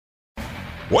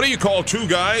What do you call two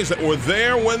guys that were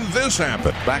there when this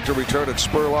happened? Back to return at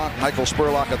Spurlock. Michael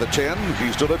Spurlock at the 10.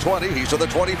 He's to the 20. He's to the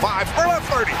 25. Spurlock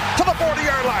 30 to the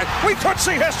 40-yard line. We could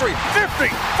see history.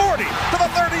 50, 40 to the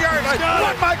 30-yard line.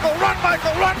 Run, Michael, run,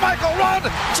 Michael, run, Michael, run.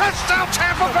 Touchdown,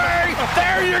 Tampa Bay.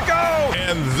 There you go.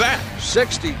 And that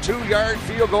 62-yard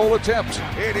field goal attempt.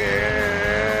 It is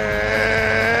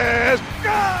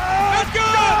good. It's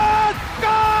good.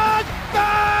 Good.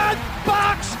 Good.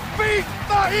 Box beat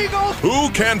the Eagles. who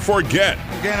can forget?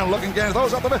 Gannon looking, Gannon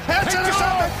throws up the middle. It's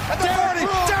intercepted at the 30.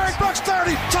 Derek Brooks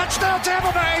 30. Touchdown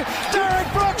Tampa Bay.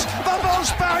 Derek Brooks, the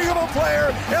most valuable player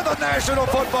in the National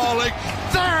Football League.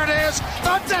 There it is.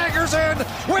 The dagger's in.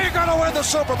 We're going to win the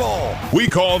Super Bowl. We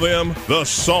call them the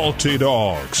Salty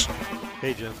Dogs.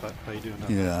 Hey, Jeff. How you doing?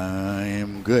 Yeah, I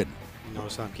am good. You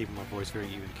notice I'm keeping my voice very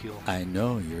even keel. I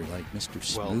know, you're like Mr.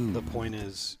 Smooth. Well, the point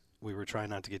is we were trying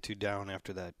not to get too down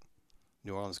after that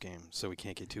New Orleans game, so we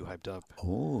can't get too hyped up.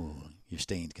 Oh, you're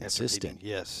staying consistent.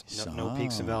 Yes. No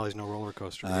peaks and valleys, no roller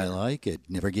coaster. I like it.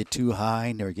 Never get too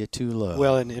high, never get too low.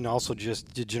 Well, and also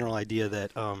just the general idea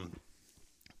that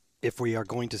if we are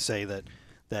going to say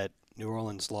that New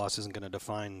Orleans loss isn't going to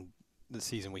define the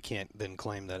season, we can't then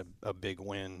claim that a big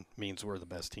win means we're the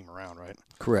best team around, right?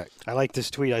 Correct. I like this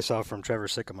tweet I saw from Trevor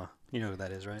Sikkema. You know who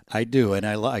that is, right? I do, and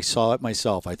I saw it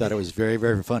myself. I thought it was very,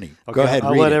 very funny. Okay, Go ahead,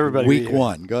 I'll read let it. everybody Week read it.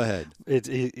 1, go ahead.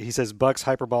 He says, Bucks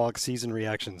hyperbolic season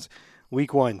reactions.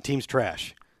 Week 1, team's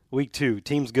trash. Week 2,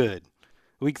 team's good.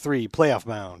 Week 3, playoff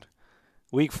bound.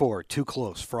 Week 4, too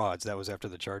close, frauds. That was after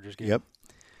the Chargers game. Yep.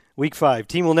 Week 5,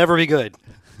 team will never be good.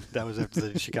 That was after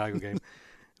the Chicago game.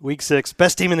 Week 6,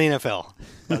 best team in the NFL.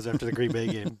 That was after the Green Bay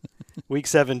game. Week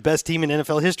 7, best team in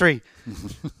NFL history.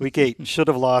 Week 8, should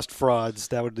have lost, frauds.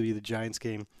 That would be the Giants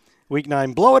game. Week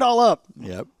 9, blow it all up.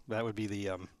 Yep. That would be the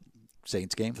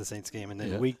Saints game. the Saints game. And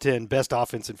then Yeah. Week 10, best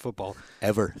offense in football.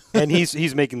 Ever. And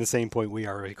he's making the same point we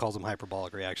are. He calls them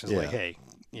hyperbolic reactions. Yeah. Like, hey,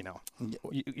 how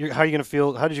are you going to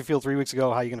feel? How did you feel 3 weeks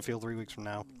ago? How are you going to feel 3 weeks from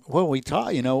now? Well, we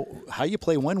taught, how you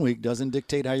play one week doesn't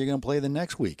dictate how you're going to play the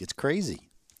next week. It's crazy.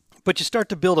 But you start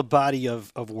to build a body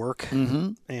of work,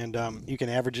 Mm-hmm. and you can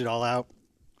average it all out.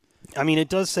 I mean, it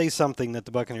does say something that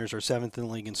the Buccaneers are 7th in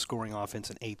the league in scoring offense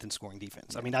and 8th in scoring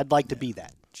defense. I mean, I'd like to be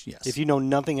that. Yes. If you know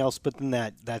nothing else but than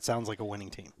that, that sounds like a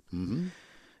winning team. Mm-hmm.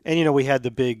 And, we had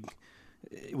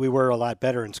we were a lot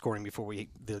better in scoring before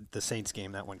the Saints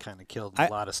game. That one kind of killed a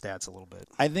lot of stats a little bit.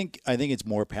 I think it's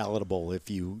more palatable if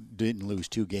you didn't lose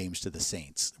 2 games to the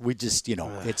Saints. We just,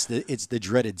 it's the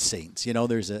dreaded Saints.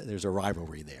 There's a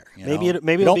rivalry there. Maybe we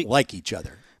it'll don't be, like each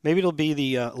other. Maybe it'll be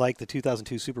the like the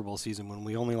 2002 Super Bowl season when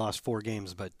we only lost 4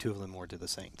 games, but 2 of them were to the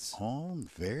Saints. Oh,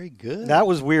 very good. That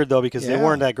was weird though because they Yeah.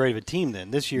 weren't that great of a team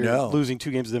then. This year, No. losing 2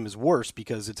 games to them is worse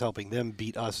because it's helping them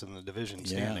beat us in the division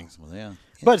standings. Well, yeah.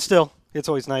 But still, it's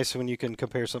always nice when you can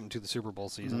compare something to the Super Bowl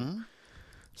season. Mm-hmm.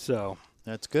 So,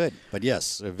 That's good. But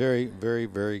yes, a very, very,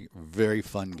 very, very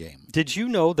fun game. did you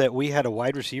know that we had a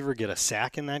wide receiver get a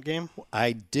sack in that game?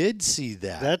 I did see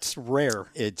that. That's rare,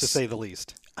 to It's- say the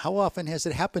least. How often has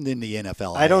it happened in the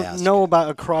NFL? I don't ask? know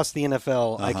about across the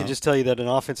NFL. I Uh-huh. can just tell you that an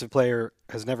offensive player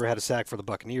has never had a sack for the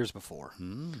Buccaneers before.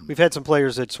 Hmm. We've had some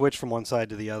players that switch from one side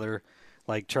to the other,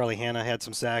 like Charlie Hanna had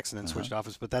some sacks and then switched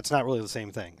offense, but that's not really the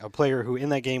same thing. A player who in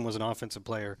that game was an offensive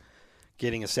player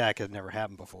getting a sack had never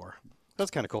happened before. That's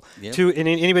kind of cool. Yep. And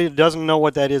anybody that doesn't know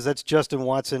what that is, that's Justin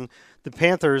Watson. The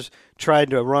Panthers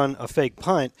tried to run a fake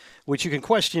punt, which you can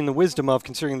question the wisdom of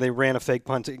considering they ran a fake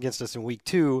punt against us in week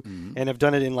 2 and have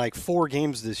done it in like 4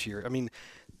 games this year. I mean,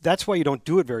 that's why you don't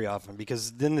do it very often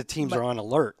because then the teams are on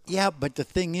alert. Yeah, but the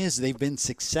thing is, they've been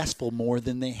successful more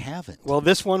than they haven't. Well,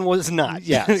 this one was not.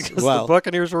 Yes, because well, the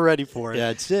Buccaneers were ready for it.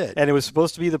 That's it. And it was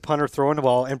supposed to be the punter throwing the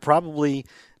ball, and probably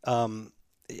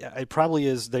it probably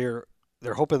is they're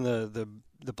hoping the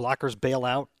blockers bail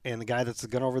out, and the guy that's the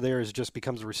gun over there just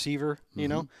becomes a receiver, you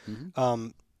know.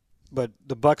 But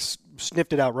the Bucks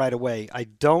sniffed it out right away. I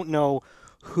don't know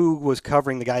who was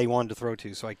covering the guy he wanted to throw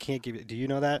to, so I can't give it. Do you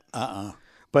know that?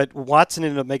 But Watson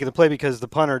ended up making the play because the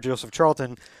punter, Joseph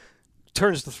Charlton,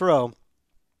 turns to throw,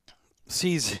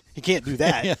 sees he can't do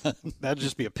that. That'd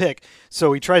just be a pick.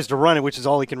 So he tries to run it, which is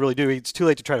all he can really do. It's too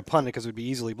late to try to punt it because it would be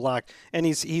easily blocked. And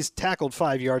he's tackled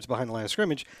 5 yards behind the line of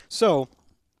scrimmage. So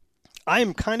I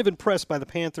am kind of impressed by the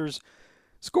Panthers'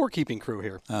 scorekeeping crew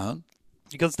here.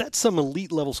 Because that's some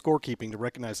elite level scorekeeping to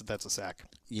recognize that that's a sack.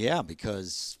 Yeah,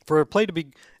 because For a play to be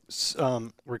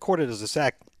recorded as a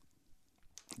sack,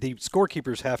 the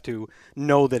scorekeepers have to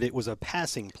know that it was a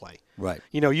passing play. Right.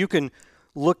 You can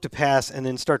look to pass and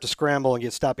then start to scramble and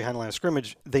get stopped behind the line of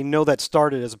scrimmage. They know that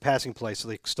started as a passing play, so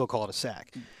they still call it a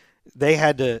sack. they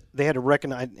had to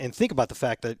recognize and think about the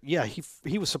fact that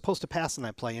he was supposed to pass on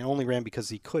that play and only ran because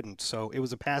he couldn't. So it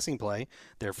was a passing play,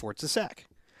 therefore it's a sack.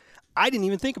 I didn't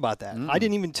even think about that. I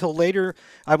didn't even until later.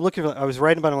 I was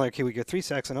writing about it. I'm like, okay, we got 3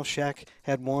 sacks. I know Shaq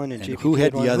had one, and JP who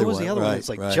had one. the other Who was one? the other one? Right, It's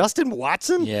like right. Justin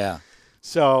Watson. Yeah.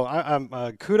 So I'm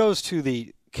kudos to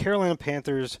the Carolina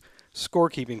Panthers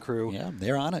scorekeeping crew. Yeah,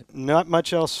 they're on it. Not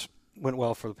much else went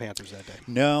well for the Panthers that day.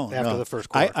 No, after no. the first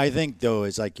quarter. I think though,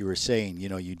 it's like you were saying,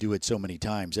 you do it so many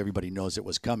times, everybody knows it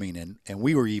was coming, and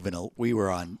we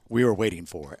were waiting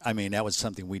for it. I mean, that was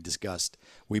something we discussed.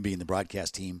 We being the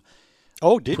broadcast team.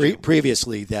 Oh, did you?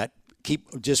 Previously, that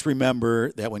just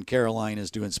remember that when Carolina's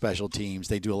doing special teams,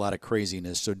 they do a lot of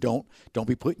craziness. So don't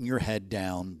be putting your head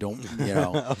down. Don't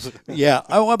yeah.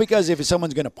 Well, because if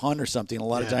someone's going to punt or something, a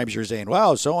lot of times you're saying,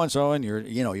 "Wow, so and so," and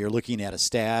you're looking at a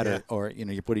stat or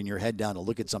you're putting your head down to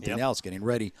look at something else, getting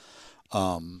ready.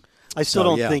 I still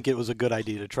don't think it was a good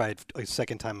idea to try it a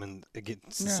second time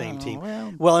against the same team.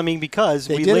 Well, I mean, because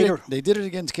they did it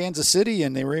against Kansas City,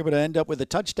 and they were able to end up with a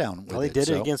touchdown. Well, they did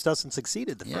it against us and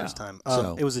succeeded the first time.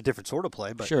 It was a different sort of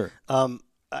play, but sure.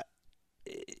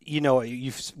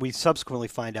 We subsequently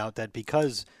find out that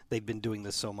because they've been doing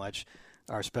this so much,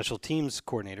 our special teams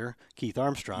coordinator Keith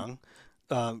Armstrong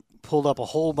pulled up a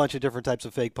whole bunch of different types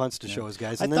of fake punts to show his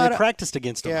guys, and then they practiced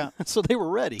against them, so they were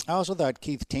ready. I also thought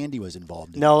Keith Tandy was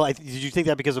involved. Did you think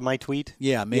that because of my tweet?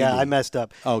 Yeah, maybe. Yeah, I messed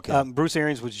up. Okay. Bruce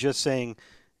Arians was just saying.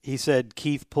 He said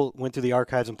Keith went through the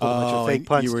archives and pulled a bunch of fake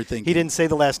punts. You were thinking. He didn't say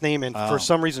the last name, and for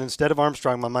some reason, instead of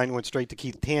Armstrong, my mind went straight to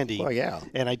Keith Tandy. Oh, yeah.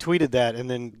 And I tweeted that, and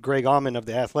then Greg Auman of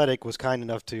The Athletic was kind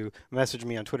enough to message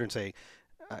me on Twitter and say,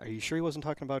 "Are you sure he wasn't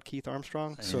talking about Keith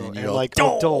Armstrong?"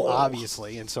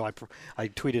 Obviously. And so I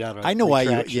tweeted out. I know why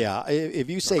you. Yeah, if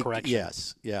you say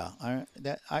yes,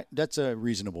 that's a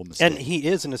reasonable mistake. And he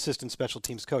is an assistant special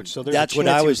teams coach, so there's that's a chance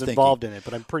what I he was was involved in it.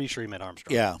 But I'm pretty sure he meant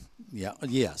Armstrong.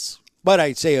 Yes. But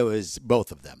I'd say it was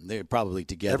both of them. They're probably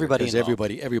together.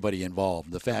 Everybody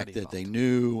involved. The fact that they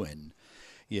knew, and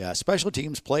special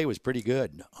teams play was pretty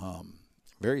good.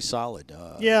 Very solid.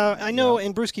 I know,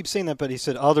 and Bruce keeps saying that, but he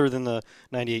said other than the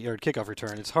 98-yard kickoff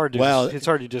return, it's hard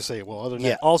to just say. Well, other than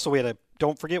that, also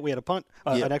don't forget we had a punt,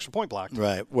 an extra point blocked.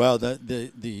 Right. Well,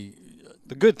 the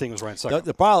good thing was Ryan Succop.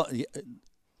 The problem.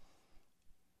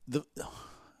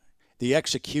 The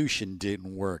execution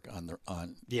didn't work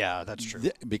on. Yeah, that's true.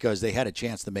 Because they had a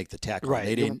chance to make the tackle. Right.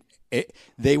 They didn't.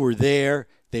 They were there.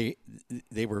 They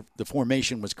were. The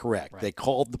formation was correct. Right. They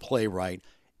called the play right.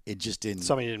 It just didn't.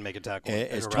 Somebody didn't make a tackle.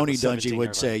 As Tony Dungy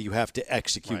would say, you have to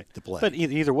execute the play. But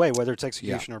either way, whether it's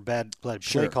execution or bad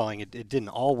play calling, it didn't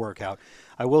all work out.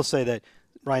 I will say that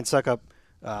Ryan Succop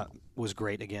was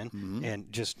great again,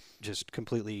 and just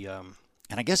completely.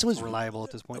 And I guess it was reliable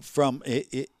at this point.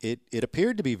 It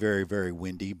appeared to be very, very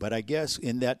windy, but I guess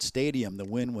in that stadium the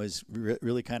wind was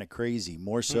really kind of crazy,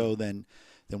 more so than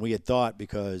we had thought,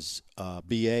 because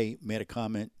BA made a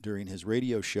comment during his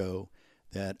radio show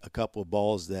that a couple of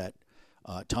balls that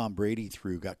Tom Brady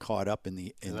threw got caught up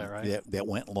in that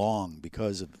went long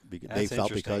because of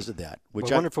that.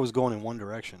 Which I wonder if it was going in one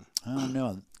direction. I don't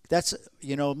know. That's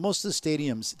most of the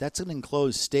stadiums. That's an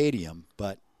enclosed stadium,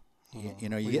 but. You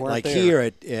get like there. Here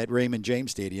at Raymond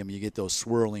James Stadium, you get those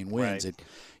swirling winds. Right.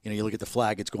 You look at the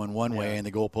flag; it's going one way, and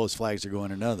the goalpost flags are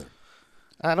going another.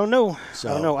 I don't know.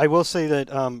 I will say that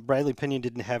Bradley Pinion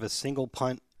didn't have a single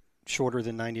punt shorter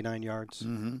than 99 yards.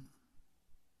 Mm-hmm.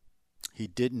 He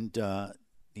didn't.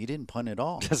 He didn't punt at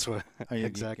all. That's what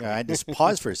exactly. I just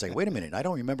paused for a second. Wait a minute. I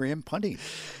don't remember him punting.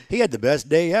 He had the best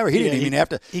day ever. He didn't even have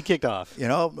to. He kicked off.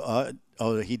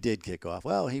 He did kick off.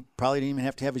 Well, he probably didn't even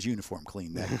have to have his uniform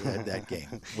cleaned that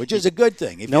game, which is a good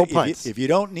thing. Punts. If you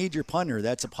don't need your punter,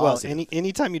 that's a positive. Well,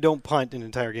 anytime you don't punt an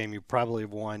entire game, you probably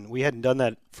have won. We hadn't done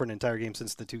that for an entire game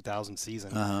since the 2000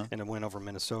 season, and it went over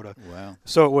Minnesota. Wow.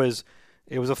 So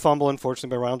it was a fumble,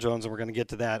 unfortunately, by Ronald Jones, and we're going to get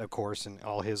to that, of course, and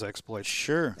all his exploits.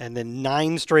 Sure. And then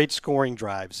 9 straight scoring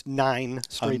drives, and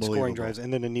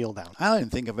then a kneel down. I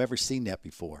don't think I've ever seen that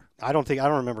before. I don't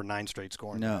remember 9 straight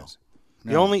scoring drives.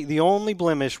 No. The only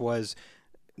blemish was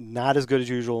not as good as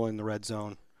usual in the red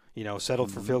zone.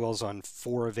 Settled for field goals on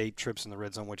 4 of 8 trips in the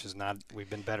red zone, which is not. We've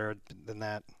been better than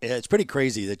that. Yeah, it's pretty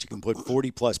crazy that you can put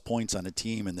 40-plus points on a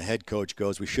team, and the head coach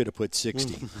goes, "We should have put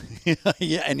 60."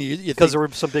 Yeah, and because there were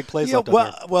some big plays left out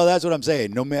there. Well, that's what I'm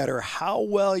saying. No matter how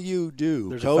well you do,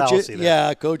 there's a fallacy there.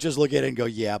 Yeah, coaches look at it and go,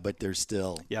 "Yeah, but there's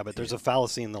still." Yeah, but there's a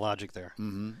fallacy in the logic there.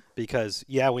 Because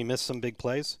we missed some big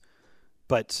plays,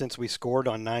 but since we scored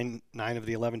on 9 of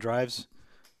the 11 drives,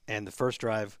 and the first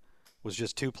drive was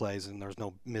just 2 plays, and there's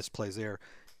no missed plays there.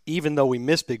 even though we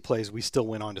missed big plays, we still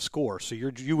went on to score. So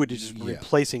you would just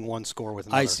replacing one score with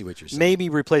another. I see what you're saying. Maybe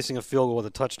replacing a field goal with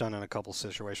a touchdown in a couple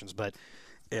situations, but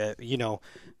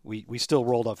we still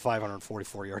rolled up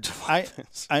 544 yards of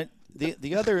offense.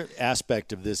 The other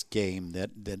aspect of this game that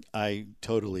I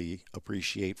totally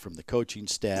appreciate from the coaching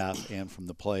staff and from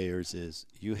the players is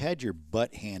you had your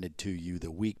butt handed to you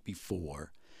the week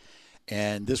before.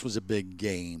 And this was a big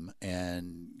game,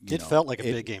 and it felt like a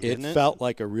big game, didn't it? It felt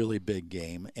like a really big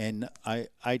game, and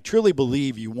I truly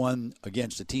believe you won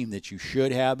against a team that you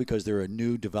should have because they're a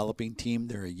new developing team.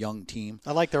 They're a young team.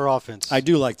 I like their offense. I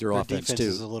do like their offense, defense too.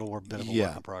 Is a little bit of a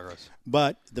work in progress.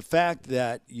 But the fact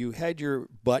that you had your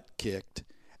butt kicked,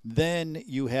 then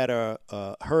you had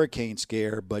a hurricane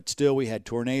scare, but still we had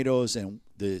tornadoes, and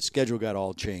the schedule got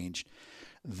all changed.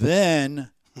 Then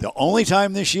the only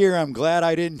time this year I'm glad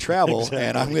I didn't travel,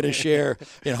 and I'm going to share,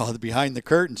 behind the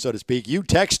curtain, so to speak. You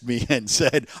texted me and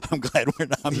said, I'm glad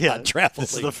I'm not traveling.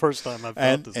 This is the first time I've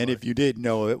felt this And way. if you did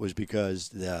know, it was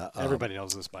because everybody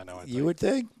knows this by now, I think. You would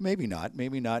think. Maybe not.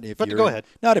 Maybe not. Go ahead.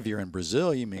 Not if you're in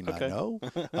Brazil, you may not know.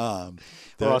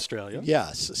 Or Australia.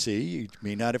 Yes. See, you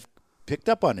may not have picked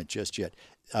up on it just yet.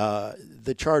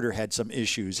 The charter had some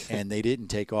issues, and they didn't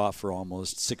take off for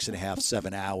almost 6.5,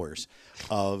 7 hours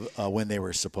of when they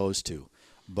were supposed to.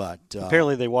 But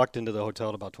apparently they walked into the hotel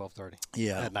at about 12:30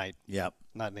 at night. Yep.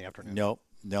 Not in the afternoon.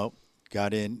 Nope.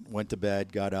 Got in, went to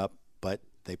bed, got up, but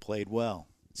they played well.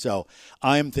 So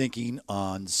I'm thinking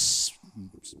on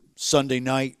Sunday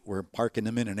night, we're parking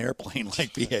them in an airplane,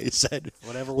 like BA said.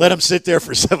 Let them sit there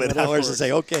for 7 hours and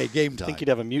say, okay, game time. I think you'd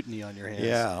have a mutiny on your hands.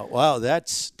 Yeah, wow,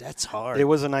 that's hard. It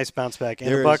was a nice bounce back. And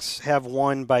the Bucs have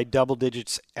won by double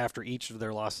digits after each of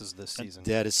their losses this season.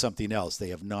 That is something else. They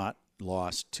have not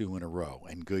lost 2 in a row,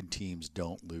 and good teams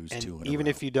don't lose 2 in a row. Even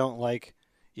if you don't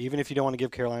want to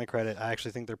give Carolina credit, I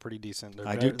actually think they're pretty decent.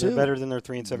 I do too. They're better than their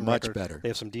 3-7 record. Much better. They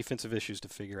have some defensive issues to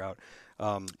figure out.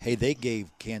 Hey, they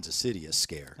gave Kansas City a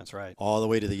scare. That's right. All the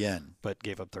way to the end. But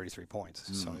gave up 33 points.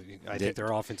 So I think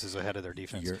their offense is ahead of their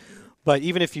defense. You're, But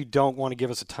even if you don't want to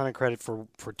give us a ton of credit for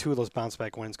 2 of those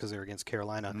bounce-back wins because they were against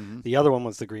Carolina, the other one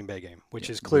was the Green Bay game, which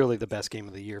is clearly the best game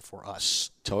of the year for us.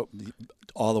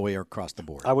 All the way across the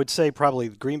board. I would say probably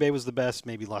Green Bay was the best,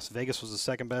 maybe Las Vegas was the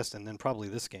second best, and then probably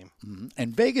this game. Mm-hmm.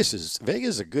 And Vegas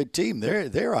is a good team.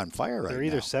 They're on fire right now. They're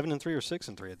either 7-3 or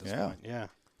 6-3 at this point. Yeah.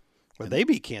 But they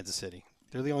beat Kansas City.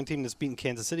 They're the only team that's beaten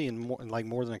Kansas City in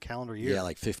more than a calendar year. Yeah,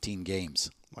 like 15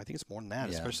 games. I think it's more than that,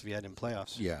 especially if you had in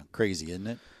playoffs. Yeah, crazy, isn't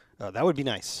it? That would be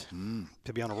nice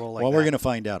to be on a roll like that. Well, we're going to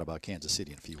find out about Kansas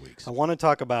City in a few weeks. I want to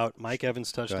talk about Mike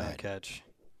Evans' touchdown catch.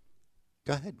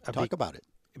 Go ahead. Talk about it.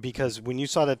 Because when you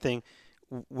saw that thing,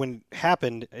 when it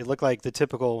happened, it looked like the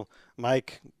typical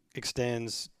Mike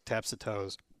extends, taps the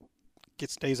toes,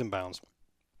 stays in bounds.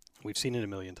 We've seen it a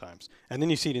million times. And then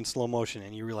you see it in slow motion,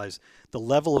 and you realize the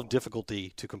level of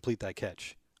difficulty to complete that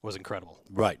catch was incredible.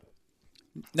 Right.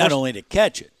 Not only to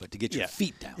catch it, but to get your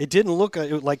feet down. It didn't look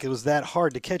like it was that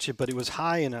hard to catch it, but it was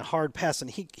high and a hard pass,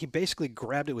 and he basically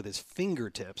grabbed it with his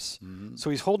fingertips. Mm-hmm. So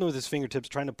he's holding it with his fingertips,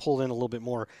 trying to pull in a little bit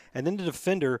more. And then the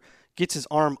defender gets his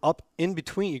arm up in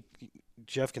between.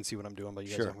 Jeff can see what I'm doing, but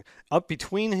you guys up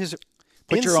between his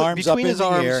Put your arms up in the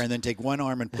air and then take one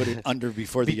arm and put it under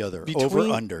before the other.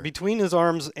 Over. Between his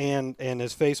arms and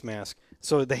his face mask.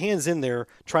 So the hand's in there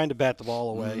trying to bat the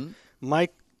ball away. Mm-hmm.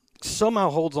 Mike somehow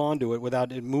holds on to it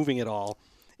without it moving at all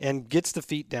and gets the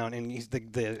feet down, and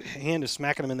the hand is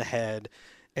smacking him in the head.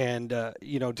 And,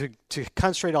 to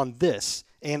concentrate on this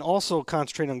and also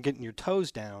concentrate on getting your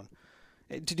toes down,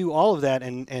 to do all of that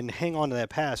and hang on to that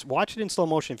pass. Watch it in slow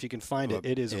motion if you can find it.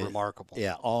 It is remarkable.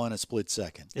 Yeah, all in a split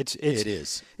second. It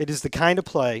is. It is the kind of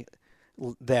play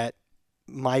that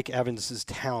Mike Evans'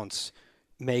 talents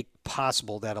make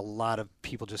possible that a lot of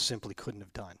people just simply couldn't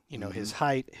have done. His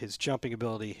height, his jumping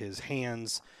ability, his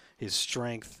hands, his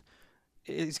strength.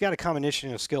 He's got a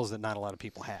combination of skills that not a lot of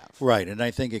people have. Right, and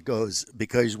I think it goes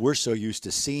because we're so used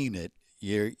to seeing it.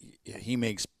 He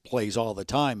makes plays all the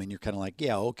time, and you're kind of like,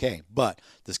 yeah, okay. But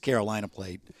this Carolina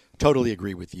play, totally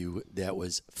agree with you. That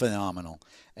was phenomenal,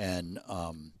 and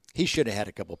he should have had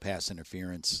a couple pass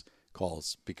interference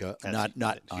calls because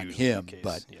not on him,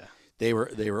 but they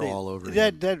were all over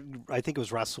him. That I think it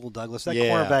was Rasul Douglas. That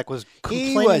cornerback was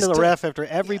complaining to the ref after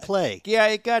every play. Yeah,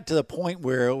 it got to the point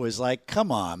where it was like,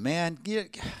 come on, man.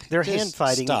 They're hand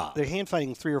fighting. Stop. They're hand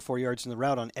fighting 3 or 4 yards in the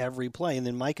route on every play, and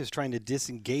then Mike is trying to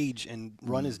disengage and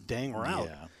run his dang route.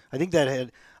 Yeah. I think that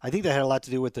had a lot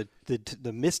to do with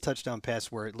the missed touchdown pass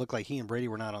where it looked like he and Brady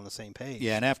were not on the same page.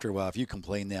 Yeah, and after a while, if you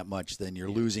complain that much, then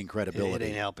you're losing credibility. It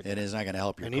ain't helping. It is not going to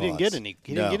help your And cause. he didn't get any.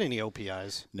 Didn't get any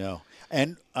OPIs. No,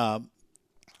 and I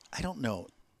don't know,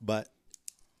 but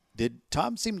Did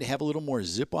Tom seem to have a little more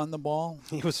zip on the ball?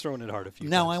 He was throwing it hard a few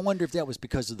Now, times. I wonder if that was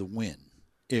because of the wind.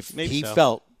 If Maybe he so.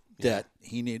 felt that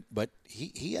he needed, but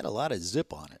he had a lot of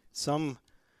zip on it.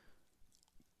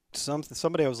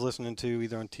 Somebody I was listening to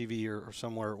either on TV or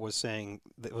somewhere was talking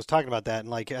about that, and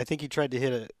like I think he tried to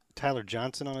hit a Tyler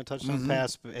Johnson on a touchdown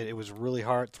pass, but it was really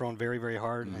hard, thrown very, very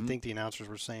hard. And I think the announcers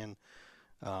were saying,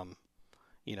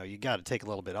 you got to take a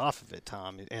little bit off of it,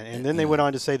 Tom. And then they went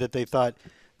on to say that they thought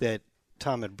that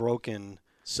Tom had broken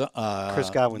Chris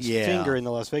Godwin's finger in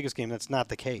the Las Vegas game. That's not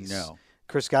the case. No.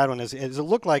 Chris Godwin, as it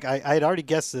looked like, I had already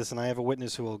guessed this, and I have a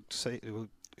witness who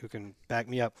can back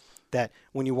me up, that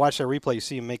when you watch that replay, you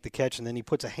see him make the catch, and then he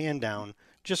puts a hand down,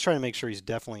 just trying to make sure he's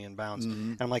definitely in bounds.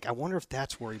 And I'm like, I wonder if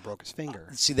that's where he broke his finger.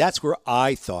 See, that's where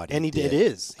I thought he did. It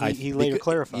is. He later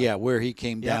clarified. Yeah, where he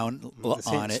came down on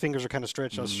his it. fingers are kind of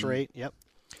stretched out straight. Yep.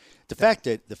 The fact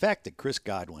that Chris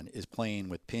Godwin is playing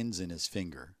with pins in his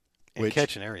finger. And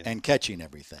catching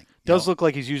everything. Does look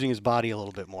like he's using his body a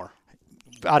little bit more,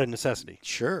 out of necessity.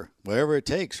 Sure. Wherever it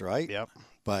takes, right? Yep.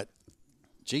 But,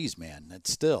 geez, man, that's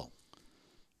still,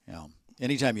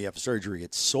 anytime you have surgery,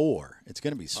 it's sore. It's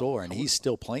going to be sore, and he's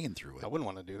still playing through it. I wouldn't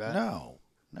want to do that. No,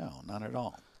 not at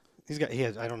all.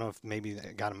 I don't know if maybe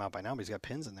they got him out by now, but he's got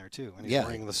pins in there too, and he's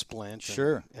wearing the splint.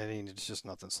 Sure. I mean, it's just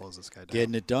nothing slows this guy down.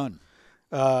 Getting it done.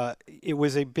 It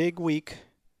was a big week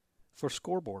for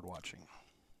scoreboard watching.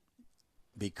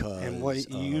 Because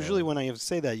usually when I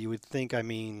say that, you would think,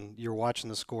 you're watching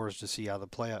the scores to see how the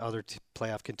other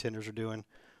playoff contenders are doing.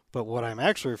 But what I'm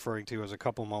actually referring to is a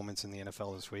couple moments in the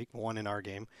NFL this week, one in our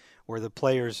game, where the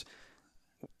players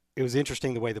 – it was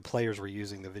interesting the way the players were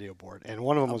using the video board. And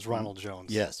one of them was Ronald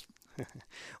Jones. Yes.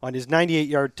 On his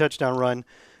 98-yard touchdown run,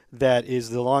 that is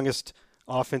the longest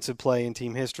offensive play in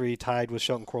team history, tied with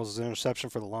Shelton Quarles' interception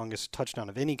for the longest touchdown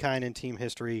of any kind in team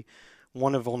history.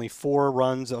 One of only 4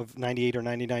 runs of 98 or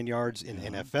 99 yards in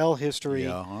NFL history.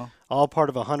 All part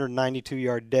of a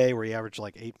 192-yard day where he averaged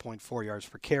like 8.4 yards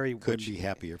per carry. Couldn't be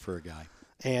happier for a guy.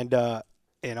 And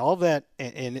all that,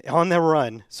 and on that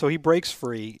run, so he breaks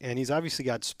free, and he's obviously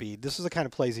got speed. This is the kind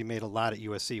of plays he made a lot at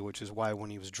USC, which is why when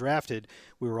he was drafted,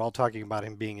 we were all talking about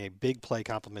him being a big play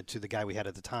complement to the guy we had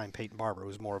at the time, Peyton Barber, who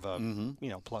was more of a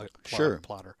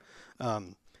plotter.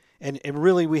 And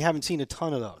really, we haven't seen a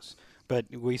ton of those. But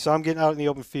we saw him getting out in the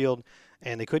open field,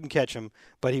 and they couldn't catch him.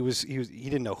 But he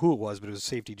didn't know who it was, but it was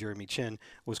safety Jeremy Chin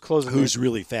was closing. Who's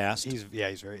really fast? He's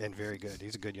very good.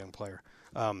 He's a good young player.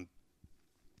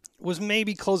 Was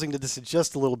maybe closing to this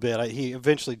just a little bit. He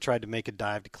eventually tried to make a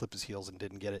dive to clip his heels and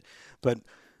didn't get it, but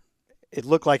it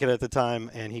looked like it at the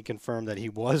time, and he confirmed that he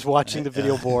was watching the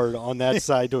video board on that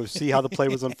side to see how the play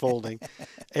was unfolding,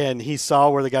 and he saw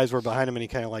where the guys were behind him, and he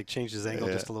kind of like changed his angle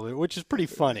just a little bit, which is pretty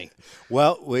funny.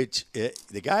 Well,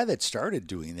 the guy that started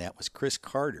doing that was Chris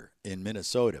Carter in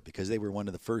Minnesota, because they were one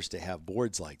of the first to have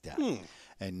boards like that,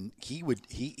 and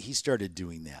he started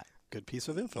doing that. Good piece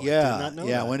of info. Yeah, I did not know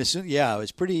that. It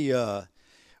was pretty.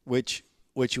 Which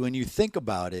when you think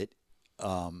about it,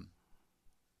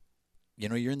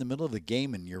 you're in the middle of the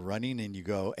game and you're running and you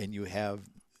go and you have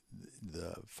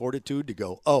the fortitude to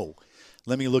go,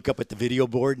 let me look up at the video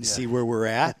board and see where we're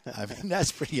at. I mean,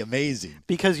 that's pretty amazing.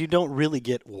 Because you don't really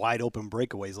get wide open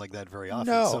breakaways like that very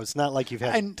often. No. So it's not like you've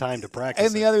had time to practice.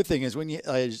 And the other thing is when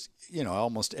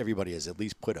almost everybody has at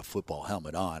least put a football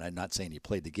helmet on. I'm not saying you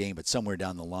played the game, but somewhere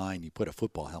down the line you put a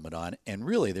football helmet on, and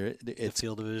really it's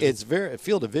field of vision. It's very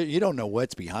field of vision. You don't know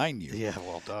what's behind you. Yeah,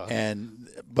 well done.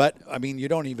 But I mean, you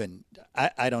don't even.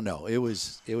 I don't know. It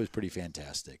was pretty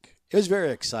fantastic. It was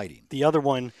very exciting. The other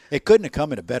one, it couldn't have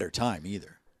come at a better time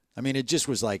either. I mean, it just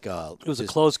was like it was a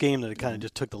close game that it kind of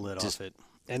just took the lid off it,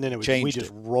 and then we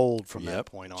just rolled from that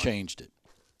point on. Changed it.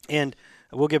 And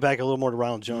we'll get back a little more to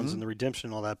Ronald Jones and the redemption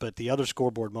and all that. But the other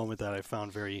scoreboard moment that I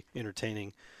found very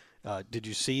entertaining, did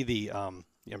you see the? I'm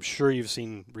sure you've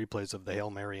seen replays of the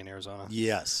Hail Mary in Arizona.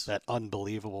 Yes, that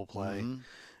unbelievable play.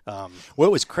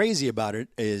 What was crazy about it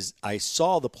is I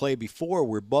saw the play before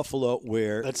where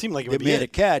that seemed like they made a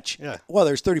catch. Yeah. Well,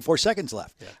 there's 34 seconds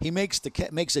left. Yeah. He makes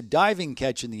a diving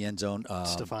catch in the end zone.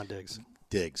 Stephon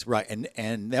Diggs. Right,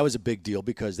 and that was a big deal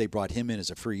because they brought him in as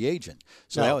a free agent.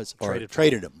 So that was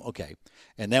traded him. Okay,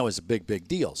 and that was a big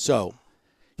deal. So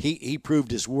he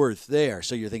proved his worth there.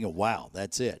 So you're thinking, wow,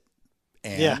 that's it.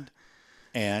 And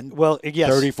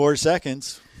 34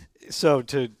 seconds. So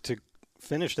to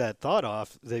finish that thought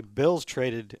off, the Bills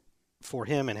traded for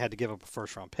him and had to give up a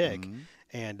first-round pick,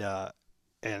 and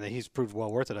he's proved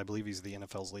well worth it. I believe he's the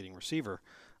NFL's leading receiver.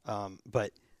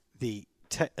 But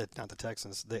not the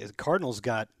Texans, the Cardinals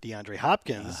got DeAndre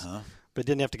Hopkins but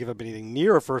didn't have to give up anything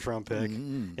near a first-round pick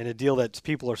in a deal that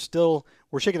people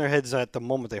were shaking their heads at the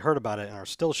moment they heard about it and are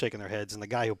still shaking their heads. And the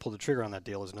guy who pulled the trigger on that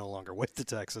deal is no longer with the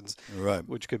Texans, Right.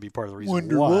 which could be part of the reason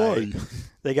Wonder why. why.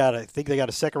 I think they got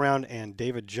a second round and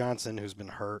David Johnson, who's been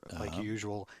hurt like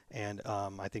usual, and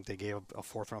I think they gave a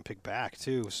fourth-round pick back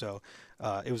too. So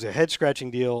it was a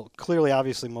head-scratching deal, clearly,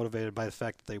 obviously motivated by the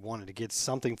fact that they wanted to get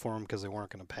something for him because they weren't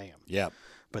going to pay him. Yeah.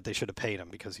 But they should have paid him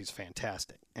because he's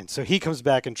fantastic. And so he comes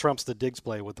back and trumps the Diggs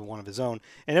play with the one of his own.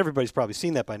 And everybody's probably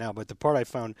seen that by now. But the part I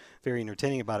found very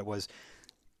entertaining about it was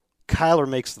Kyler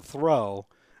makes the throw,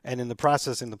 and in the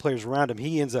process, and the players around him,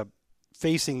 he ends up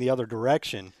facing the other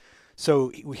direction. So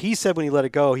he said when he let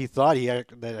it go, he thought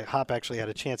that Hop actually had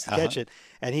a chance to catch it,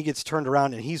 and he gets turned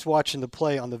around, and he's watching the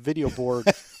play on the video board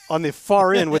on the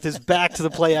far end with his back to the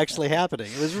play actually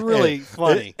happening. It was really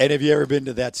funny. And have you ever been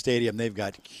to that stadium? They've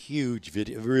got huge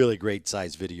really great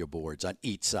size video boards on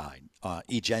each side,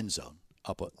 each end zone.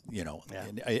 Yeah.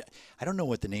 And I don't know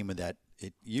what the name of that.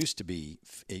 It used to be.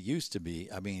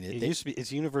 I mean,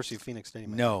 It's University of Phoenix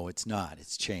Stadium. No, it's not.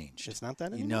 It's changed. It's not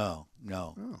that anymore?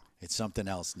 No. Oh. It's something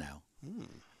else now.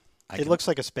 It looks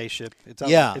like a spaceship. It's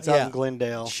out, It's out in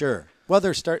Glendale. Sure. Well,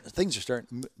 things are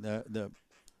starting.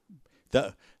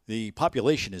 The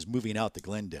population is moving out to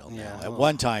Glendale now. Yeah, At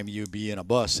one time, you'd be in a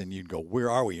bus and you'd go,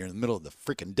 "Where are we?" You're in the middle of the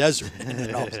freaking desert, and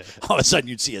then all of a sudden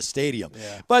you'd see a stadium.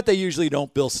 Yeah. But they usually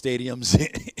don't build stadiums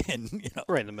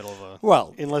Right in the middle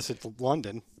of unless it's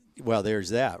London, Well, there's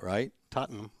that, right?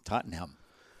 Tottenham.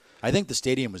 I think the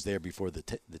stadium was there before the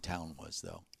town was,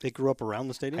 though. They grew up around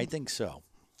the stadium? I think so.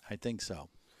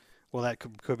 Well, that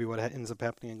could be what ends up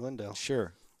happening in Glendale.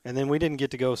 Sure. And then we didn't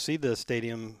get to go see the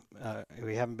stadium.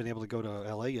 We haven't been able to go to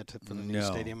L.A. yet for the new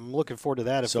stadium. I'm looking forward to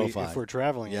that if we're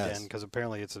traveling again, because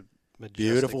apparently it's a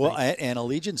beautiful. thing. And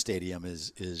Allegiant Stadium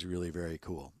is really very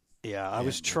cool. Yeah, I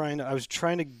was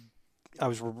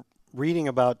reading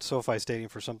about SoFi Stadium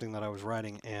for something that I was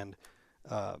writing, and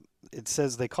it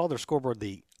says they call their scoreboard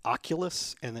the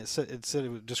Oculus, and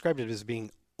it described it as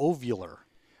being ovular.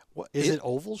 Is it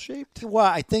oval shaped? Well,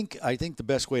 I think the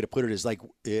best way to put it is like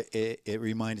it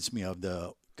reminds me of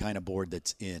the kind of board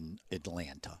that's in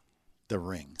Atlanta, the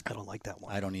Ring. I don't like that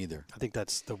one. I don't either. I think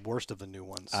that's the worst of the new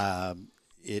ones.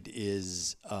 It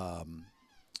is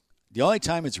the only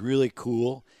time it's really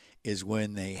cool is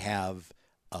when they have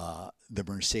the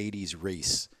Mercedes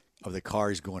race of the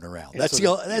cars going around. Yeah,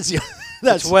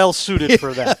 That's well suited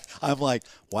for that. I'm like,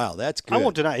 wow, that's good. I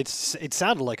won't deny it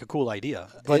sounded like a cool idea,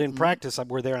 but in practice,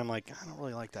 we're there and I'm like, I don't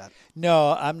really like that.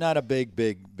 No, I'm not a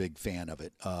big fan of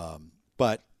it.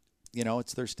 But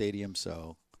it's their stadium,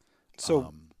 so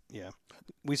yeah.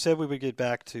 We said we would get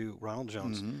back to Ronald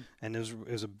Jones, and it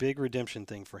was a big redemption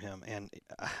thing for him. And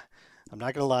I'm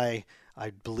not going to lie, I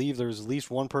believe there was at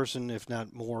least one person, if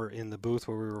not more, in the booth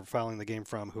where we were following the game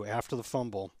from, who after the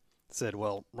fumble said,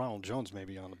 well, Ronald Jones may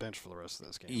be on the bench for the rest of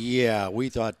this game. Yeah, we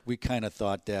kind of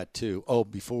thought that too. Oh,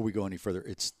 before we go any further,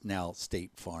 it's now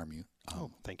State Farm.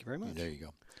 Thank you very much. There you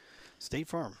go. State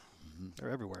Farm. They're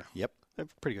everywhere. Yep. They have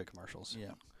pretty good commercials.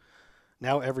 Yeah.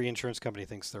 Now every insurance company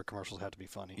thinks their commercials have to be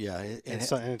funny. Yeah,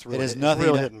 it's really, it has nothing.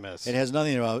 Real hit and miss. It has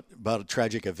nothing about a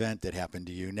tragic event that happened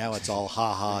to you. Now it's all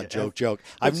ha joke.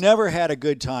 I've never had a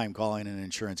good time calling an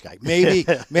insurance guy. Maybe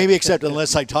except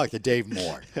unless I talk to Dave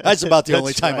Moore. That's about the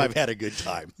only time I've had a good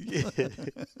time.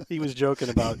 He was joking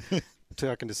about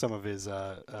talking to some of his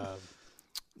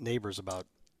neighbors about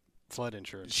flood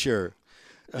insurance. Sure.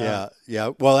 Yeah.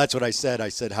 Well, that's what I said. I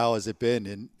said, "How has it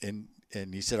been?"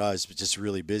 And he said, "Oh, it's just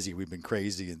really busy. We've been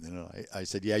crazy." And then I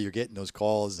said, "Yeah, you're getting those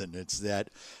calls, and it's that.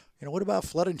 What about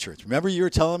flood insurance? Remember you were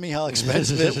telling me how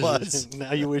expensive it was?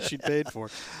 Now you wish you'd paid for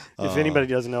it." If anybody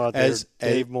doesn't know out there,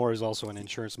 Dave Moore is also an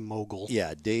insurance mogul.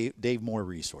 Yeah, Dave Moore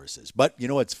Resources. But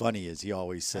what's funny is he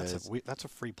always says that's a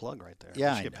free plug right there.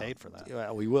 Yeah, we should get paid for that.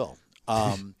 Yeah, we will.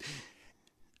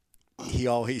 He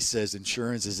always says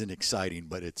insurance isn't exciting,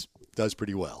 but it does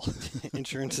pretty well.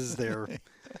 Insurance is there. It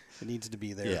needs to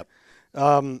be there. Yep.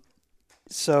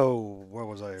 So where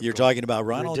was I? You're talking about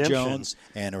Ronald Jones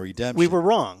and a redemption. We were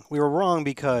wrong. We were wrong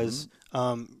because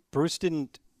Bruce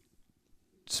didn't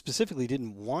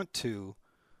want to,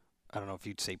 I don't know if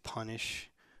you'd say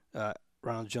punish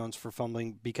Ronald Jones for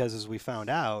fumbling, because as we found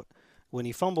out, when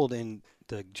he fumbled in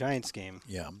the Giants game,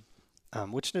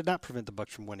 which did not prevent the Bucs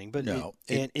from winning, but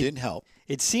it didn't help.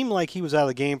 It seemed like he was out of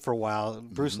the game for a while.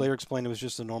 Bruce later explained it was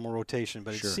just a normal rotation,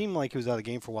 but it seemed like he was out of the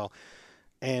game for a while.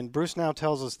 And Bruce now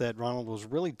tells us that Ronald was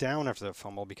really down after that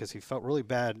fumble because he felt really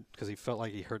bad because he felt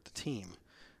like he hurt the team.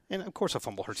 And, of course, a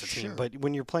fumble hurts a team. But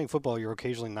when you're playing football, you're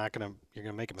occasionally you're going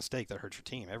to make a mistake that hurts your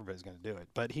team. Everybody's going to do it.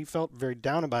 But he felt very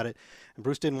down about it, and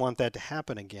Bruce didn't want that to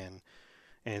happen again.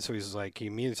 And so he's like, he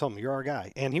immediately told him, "You're our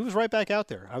guy." And he was right back out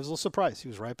there. I was a little surprised. He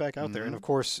was right back out there. And, of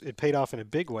course, it paid off in a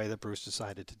big way that Bruce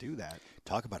decided to do that.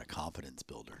 Talk about a confidence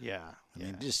builder. Yeah. I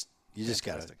mean, you just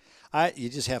got Fantastic. to – you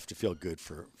just have to feel good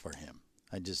for him.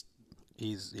 I'm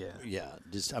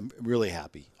really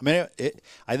happy. I mean,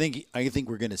 I think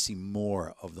we're going to see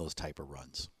more of those type of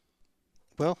runs.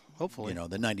 Well, hopefully. You know,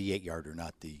 the 98-yarder,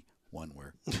 not the one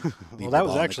where well, that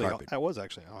was actually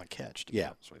on a catch. To be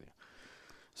honest with you.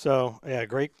 So yeah,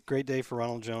 great day for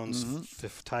Ronald Jones.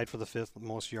 Tied for the 5th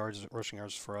most rushing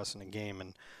yards for us in a game,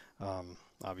 and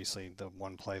obviously the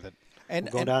one play that will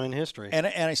go down in history. And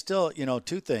I still,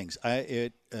 two things.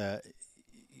 Everyone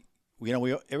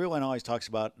always talks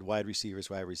about wide receivers,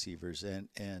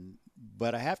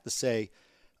 but I have to say,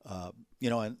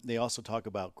 and they also talk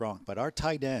about Gronk, but our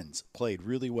tight ends played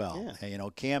really well. Yeah.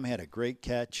 And, Cam had a great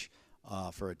catch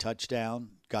for a touchdown,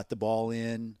 got the ball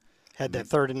in. Had that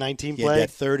 3rd and 19 play. That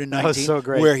 3rd and 19 that was so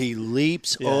great. Where he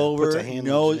leaps over. He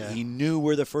He knew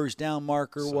where the first down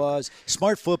marker was.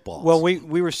 Smart football. Well,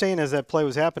 we were saying as that play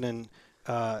was happening,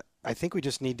 I think we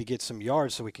just need to get some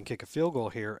yards so we can kick a field goal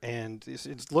here. And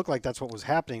it looked like that's what was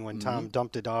happening when Tom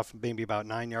dumped it off maybe about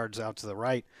 9 yards out to the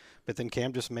right. But then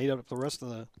Cam just made up the rest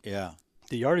of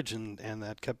the yardage, and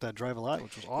that kept that drive alive,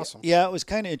 which was awesome. Yeah, it was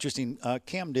kind of interesting.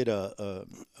 Cam did a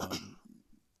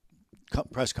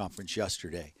press conference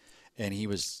yesterday, and he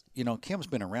was, Cam's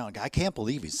been around. I can't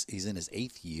believe he's in his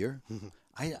 8th year.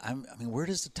 I mean, where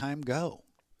does the time go?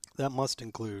 That must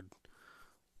include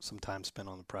some time spent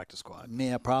on the practice squad.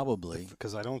 Yeah, probably.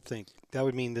 Because I don't think that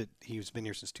would mean that he's been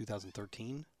here since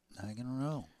 2013. I don't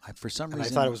know. For some reason,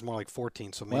 I thought it was more like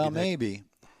 14. So maybe maybe.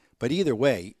 But either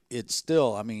way, it's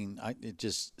still. I mean, it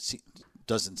just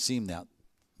doesn't seem that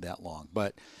long.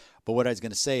 But what I was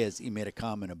going to say is, he made a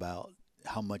comment about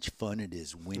how much fun it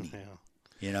is winning.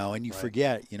 And you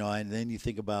forget, and then you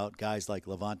think about guys like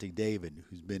Levante David,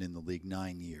 who's been in the league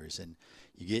 9 years, and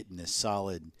you get in this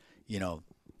solid,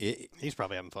 he's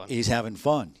probably having fun. He's having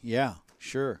fun. Yeah,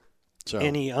 sure. So,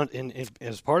 and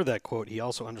as part of that quote, he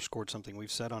also underscored something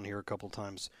we've said on here a couple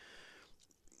times.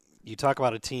 You talk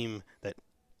about a team that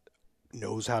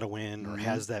knows how to win or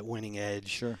has that winning edge.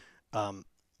 Sure.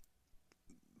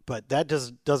 But that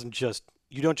doesn't just –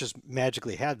 you don't just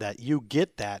magically have that. You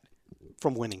get that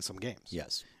from winning some games.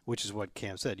 Yes. Which is what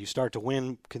Cam said. You start to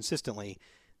win consistently,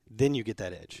 then you get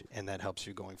that edge, and that helps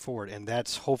you going forward. And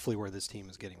that's hopefully where this team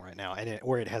is getting right now, and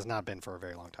where it has not been for a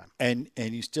very long time. And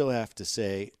you still have to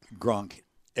say Gronk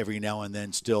every now and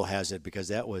then still has it, because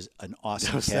that was an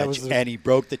awesome catch, and he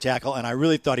broke the tackle, and I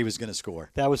really thought he was going to score.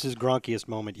 That was his Gronkiest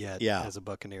moment yet as a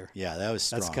Buccaneer. Yeah, that was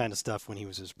strong. That's kind of stuff when he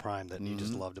was his prime that you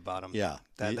just loved about him. Yeah.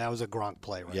 That was a Gronk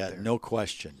play right there. Yeah, no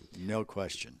question. No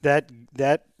question. That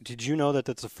did you know that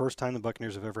that's the first time the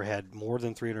Buccaneers have ever had more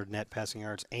than 300 net passing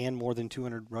yards and more than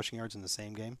 200 rushing yards in the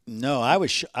same game? No, I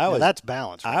was that's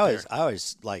balanced. I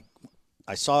was like,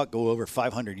 I saw it go over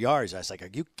 500 yards. I was like, are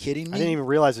you kidding me? I didn't even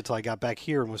realize it until I got back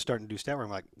here and was starting to do stat work.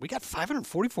 I'm like, we got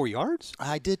 544 yards?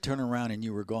 I did turn around and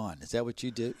you were gone. Is that what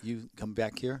you did? You come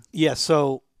back here? Yeah,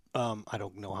 so I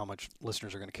don't know how much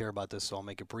listeners are going to care about this, so I'll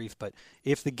make it brief. But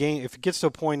if it gets to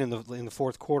a point in the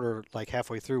fourth quarter, like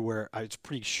halfway through, where it's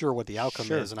pretty sure what the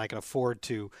outcome is, and I can afford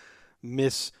to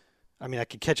miss – I mean, I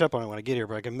could catch up on it when I get here,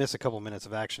 but I can miss a couple minutes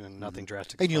of action and nothing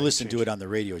drastic. And you listen to it on the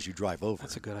radio as you drive over.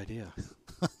 That's a good idea.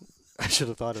 I should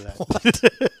have thought of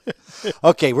that.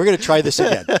 Okay, we're going to try this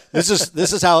again. This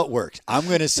is how it works. I'm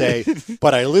going to say,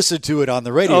 but I listen to it on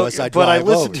the radio as I drive over. But I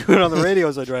listen to it on the radio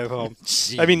as I drive home.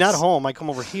 I mean, not home. I come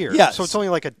over here. Yes. So it's only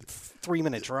like a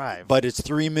 3-minute drive. But it's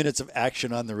 3 minutes of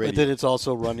action on the radio. But then it's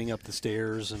also running up the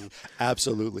stairs and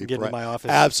absolutely getting to my office.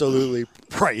 Absolutely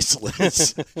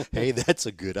priceless. Hey, that's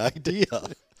a good idea.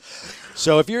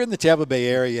 So if you're in the Tampa Bay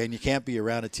area and you can't be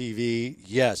around a TV,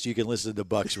 yes, you can listen to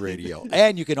Bucks radio.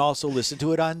 And you can also listen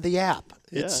to it on the app.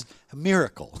 It's a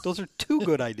miracle. Those are two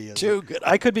good ideas. Two good.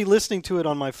 I could be listening to it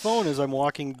on my phone as I'm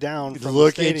walking down from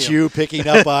Look the stadium. at you picking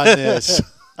up on this.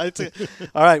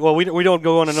 All right, well, we don't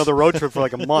go on another road trip for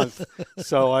like a month,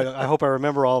 so I hope I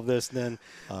remember all of this then.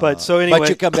 But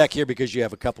you come back here because you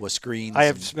have a couple of screens. I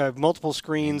have multiple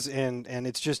screens, and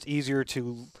it's just easier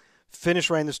to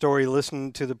finish writing the story,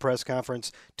 listen to the press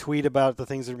conference, tweet about the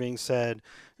things that are being said,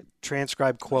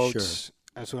 transcribe quotes.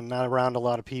 Sure. So I'm not around a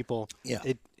lot of people. Yeah.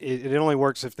 It only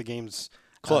works if the game's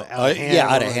out of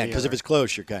hand. Because if it's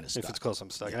close, you're kind of stuck. If it's close, I'm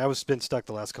stuck. And I was been stuck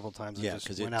the last couple of times. I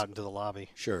just went out into the lobby.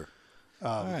 Sure.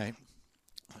 All right.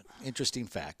 Interesting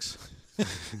facts.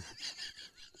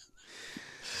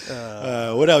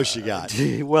 What else you got?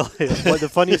 Well, the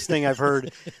funniest thing I've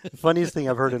heard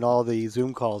in all the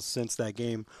Zoom calls since that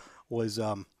game was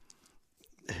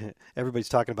everybody's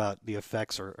talking about the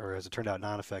effects, or as it turned out,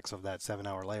 non-effects of that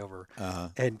 7-hour layover.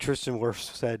 And Tristan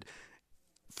Wirfs said,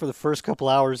 for the first couple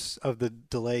hours of the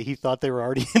delay, he thought they were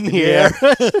already in the air.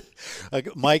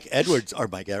 Like Mike Evans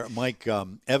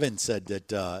said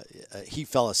that he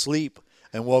fell asleep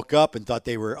and woke up and thought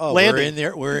they were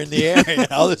Landing. we're in the air,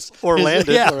 Or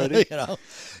landed already.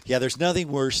 There's nothing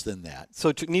worse than that.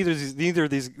 So neither of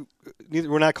these,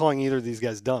 we're not calling either of these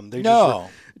guys dumb. They No.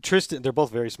 Tristan, they're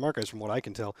both very smart guys from what I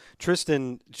can tell.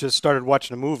 Tristan just started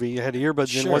watching a movie, had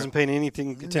earbuds in, Sure. wasn't paying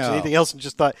attention to No. anything else, and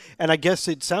just thought. And I guess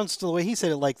it sounds to the way he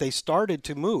said it, like they started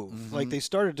to move, like they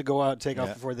started to go out and take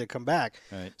off before they come back.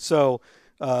 Right. So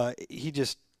he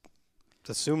just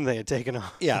assumed they had taken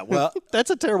off. Yeah, well, That's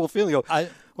a terrible feeling. You go, I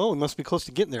well, we must be close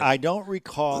to getting there. I don't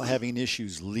recall having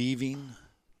issues leaving.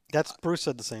 That's Bruce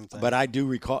said the same thing. But I do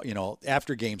recall,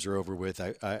 after games are over with,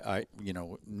 I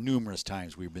numerous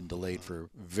times we've been delayed for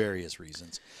various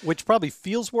reasons. Which probably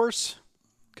feels worse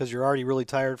because you're already really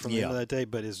tired from the Yeah. end of that day,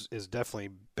 but is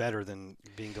definitely better than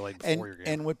being delayed before your game.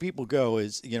 And when people go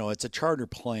is, it's a charter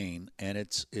plane, and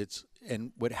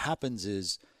and what happens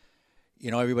is,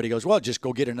 everybody goes, well, just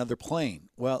go get another plane.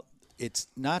 Well, it's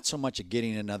not so much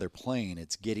getting another plane;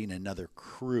 it's getting another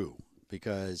crew.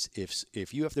 Because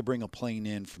if you have to bring a plane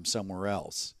in from somewhere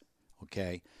else,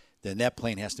 okay, then that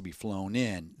plane has to be flown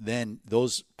in. Then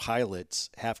those pilots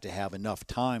have to have enough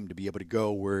time to be able to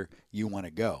go where you want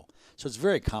to go. So it's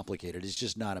very complicated. It's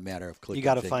just not a matter of clicking. You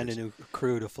got to fingers. find a new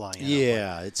crew to fly in.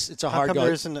 Yeah, it's a How hard come go.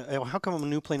 there isn't? How come a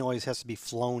new plane always has to be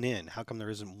flown in? How come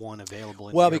there isn't one available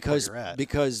in Well, the airport you're at?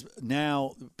 because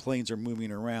now planes are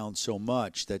moving around so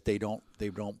much that they don't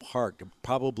park.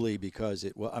 Probably because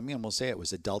I'm going to say it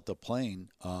was a Delta plane.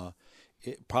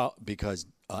 Because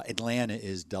Atlanta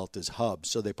is Delta's hub,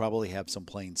 so they probably have some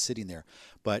planes sitting there.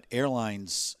 But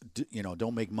airlines,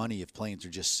 don't make money if planes are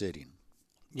just sitting.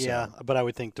 Yeah, but I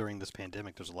would think during this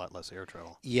pandemic, there's a lot less air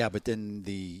travel. Yeah, but then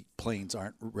the planes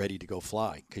aren't ready to go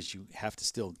fly because you have to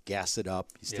still gas it up.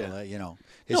 You still,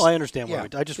 No, I understand why.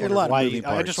 yeah, I just there are a wonder lot of why. moving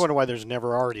I just parts. wonder why there's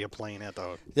never already a plane at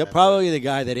the. They're probably the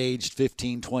guy that aged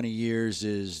 15, 20 years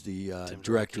is the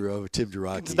director of Tim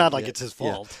Jarocki. It's not like it's his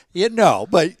fault. Yeah, no,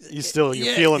 but You're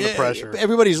feeling the pressure.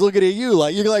 Everybody's looking at you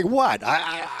like you're like, what?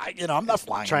 I'm not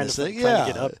flying Trying this to thing. trying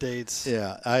to get updates.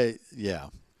 Yeah.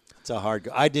 It's a hard.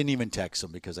 I didn't even text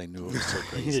him because I knew it was so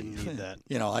crazy. You didn't need that.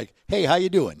 Like, hey, how you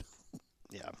doing?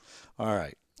 Yeah. All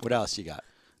right. What else you got?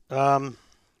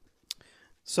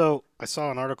 So I saw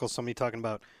an article, somebody talking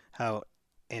about how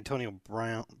Antonio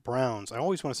Brown's. I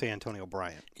always want to say Antonio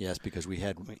Bryant. Yes, because we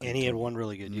had. And he had one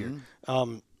really good year.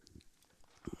 Mm-hmm.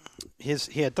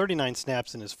 He had 39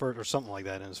 snaps in his first, or something like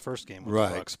that, in his first game with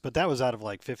Right. the Bucks, but that was out of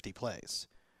like 50 plays.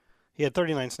 He had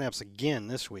 39 snaps again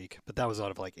this week, but that was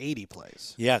out of like 80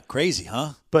 plays. Yeah, crazy,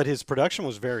 huh? But his production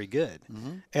was very good.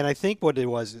 Mm-hmm. And I think what it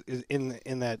was is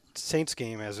in that Saints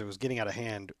game, as it was getting out of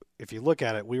hand, if you look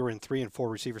at it, we were in 3 and 4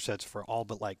 receiver sets for all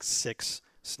but like 6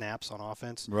 snaps on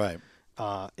offense. Right.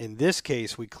 In this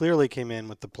case, we clearly came in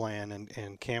with the plan,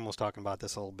 and Cam was talking about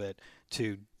this a little bit,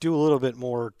 to do a little bit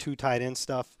more 2 tight end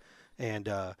stuff and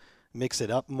mix it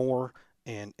up more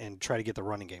and try to get the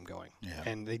running game going. Yeah.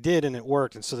 And they did, and it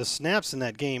worked. And so the snaps in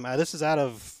that game, this is out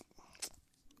of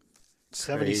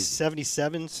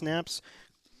 77 snaps.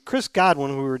 Chris Godwin,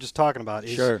 who we were just talking about,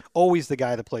 is Sure. always the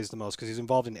guy that plays the most because he's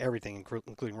involved in everything,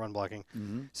 including run blocking.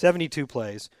 72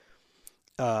 plays.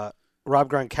 Rob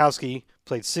Gronkowski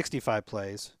played 65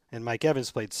 plays, and Mike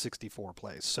Evans played 64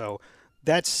 plays. So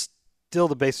that's still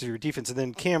the basis of your defense. And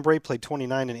then Cam Bray played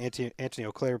 29, and Anthony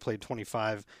O'Clair played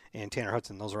 25, and Tanner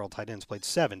Hudson, those are all tight ends, played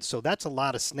 7. So that's a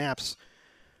lot of snaps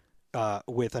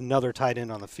with another tight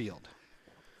end on the field.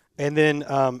 And then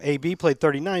AB played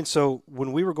 39. So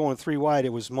when we were going 3 wide,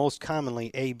 it was most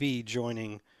commonly AB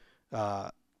joining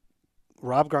Rob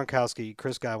Gronkowski,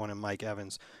 Chris Godwin, and Mike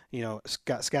Evans.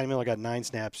 Scotty Miller got 9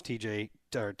 snaps.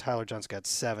 Tyler Johnson got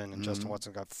 7, and Justin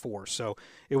Watson got 4. So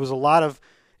it was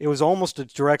it was almost a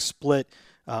direct split,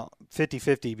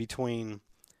 50-50 between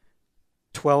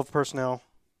 12 personnel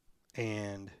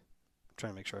and I'm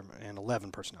trying to make sure, and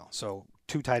 11 personnel. So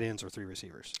 2 tight ends or 3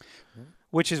 receivers,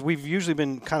 which is we've usually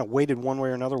been kind of weighted one way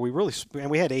or another.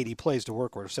 We had 80 plays to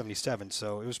work with, 77,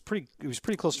 so it was pretty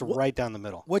close to right down the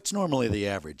middle. What's normally the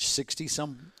average?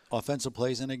 60-some offensive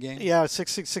plays in a game? Yeah,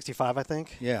 65, I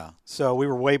think. Yeah. So we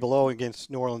were way below against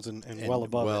New Orleans and well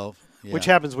above it. Yeah. Which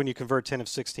happens when you convert 10 of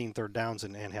 16 third downs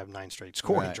and have 9 straight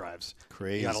scoring Right. drives.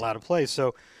 Crazy. You got a lot of plays.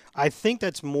 So I think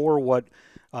that's more what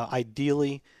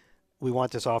ideally we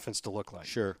want this offense to look like.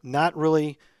 Sure. Not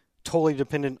really totally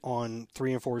dependent on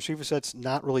 3 and 4 receiver sets,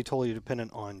 not really totally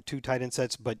dependent on 2 tight end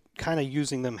sets, but kind of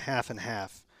using them half and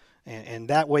half And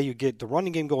that way you get the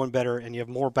running game going better and you have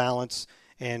more balance.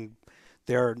 And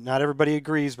not everybody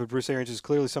agrees, but Bruce Arians is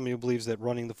clearly somebody who believes that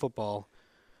running the football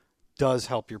does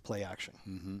help your play action.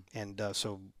 Mm-hmm. And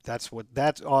so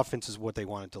that offense is what they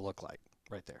want it to look like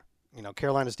right there.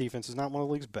 Carolina's defense is not one of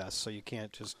the league's best, so you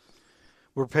can't just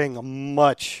 – we're paying a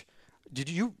much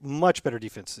better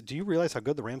defense. Do you realize how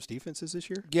good the Rams' defense is this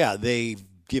year? Yeah, they've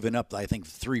given up, I think,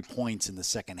 3 points in the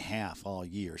second half all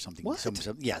year. Something. What?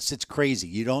 Yes, it's crazy.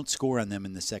 You don't score on them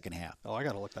in the second half. Oh, I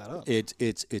got to look that up.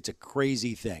 It's a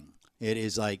crazy thing. It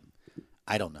is like,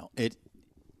 I don't know. It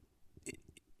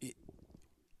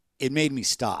made me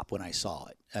stop when I saw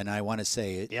it, and I want to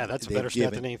say it. Yeah, that's a better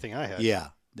stat than anything I had. Yeah,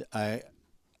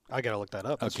 I got to look that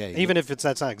up. Okay. Even if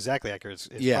that's not exactly accurate,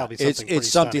 it's probably something it's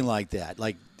something stunning. like that.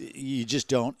 Like, you just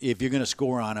don't. If you're going to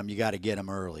score on them, you got to get them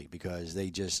early because they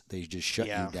just shut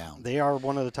you down. They are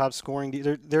one of the top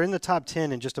scoring. They're in the top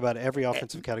 10 in just about every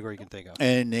offensive category you can think of.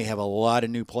 And they have a lot of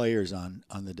new players on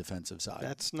the defensive side.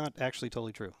 That's not actually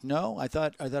totally true. No, I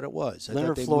thought it was.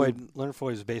 Leonard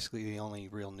Floyd is basically the only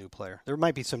real new player. There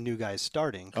might be some new guys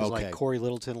starting because like Corey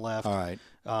Littleton left. All right.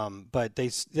 But they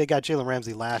got Jalen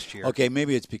Ramsey last year. Okay,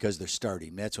 maybe it's because they're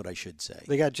starting. That's what I should say.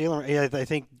 They got Jalen. I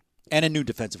think. And a new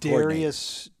defensive coordinator.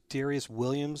 Darius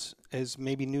Williams is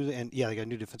maybe new, and they got a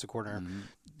new defensive coordinator. Mm-hmm.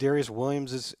 Darius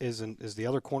Williams is the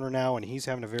other corner now, and he's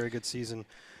having a very good season.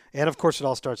 And of course, it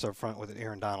all starts up front with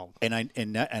Aaron Donald.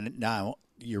 And now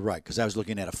you're right because I was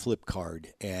looking at a flip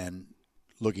card and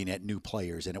looking at new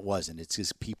players, and it wasn't. It's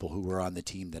just people who were on the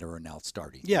team that are now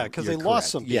starting. Yeah, because they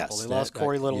lost some people. Yes, they lost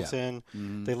Corey Littleton. Yeah.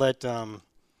 Mm-hmm. They let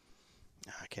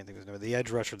I can't think of his name. The edge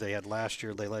rusher they had last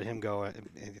year, they let him go. I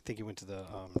think he went to the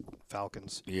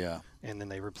Falcons. Yeah. And then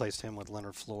they replaced him with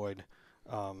Leonard Floyd,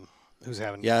 who's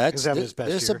having his best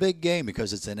year. It's a big game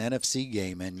because it's an NFC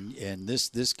game, and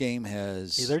this game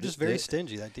has. They're just very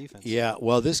stingy, that defense. Yeah,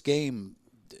 well, this game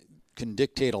can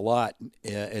dictate a lot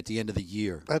at the end of the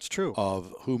year. That's true.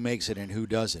 Of who makes it and who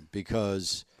doesn't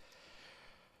because.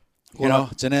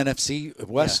 It's an NFC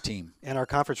West team, and our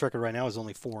conference record right now is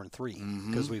only 4-3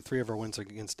 because we have 3 of our wins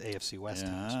against AFC West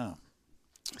teams.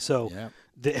 So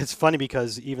it's funny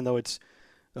because even though it's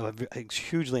a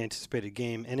hugely anticipated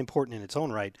game and important in its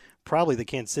own right, probably the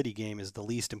Kansas City game is the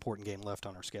least important game left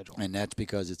on our schedule. And that's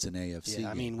because it's an AFC. Yeah,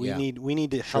 I mean game. we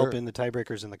need to help in the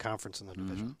tiebreakers in the conference and the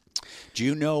division. Do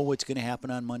you know what's going to happen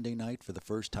on Monday night for the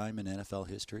first time in NFL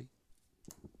history?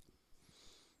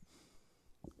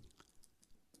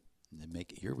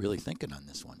 You're really thinking on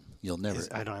this one. You'll never.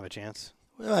 I don't have a chance.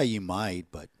 Well, you might,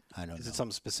 but I don't know. Is it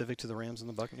something specific to the Rams and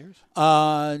the Buccaneers?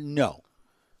 No.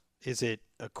 Is it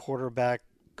a quarterback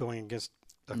going against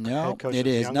a no, head coach? It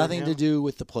has nothing to do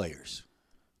with the players.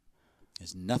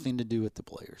 It's nothing to do with the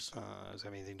players. Does that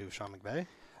have anything to do with Sean McVay?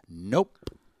 Nope.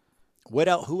 What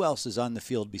else? Who else is on the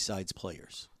field besides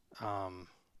players? The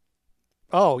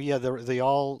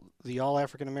all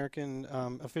African American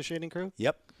officiating crew.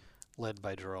 Yep. Led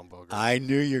by Jerome Boger. I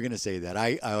knew you were going to say that.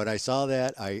 When I saw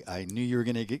that, I knew you were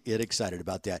going to get excited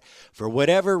about that. For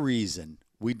whatever reason,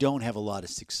 we don't have a lot of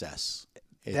success.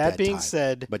 That being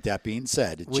said,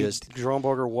 Jerome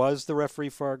Boger was the referee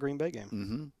for our Green Bay game.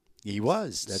 Mm-hmm. He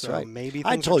was. That's so right. Maybe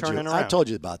things are turning around. I told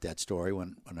you about that story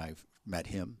when I met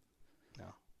him.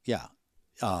 No. Yeah.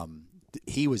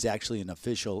 He was actually an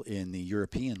official in the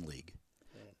European League,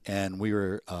 and we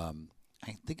were.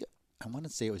 I want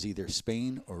to say it was either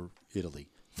Spain or Italy,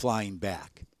 flying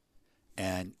back,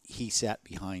 and he sat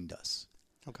behind us.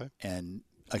 Okay. And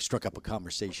I struck up a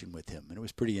conversation with him, and it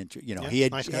was pretty interesting.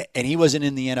 Nice guy. And he wasn't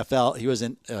in the NFL. He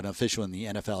wasn't an official in the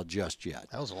NFL just yet.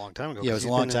 That was a long time ago. Yeah, it was a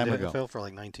long time ago. NFL for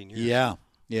like 19 years.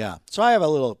 Yeah. So I have a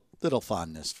little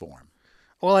fondness for him.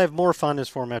 Well, I have more fondness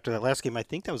for him after that last game. I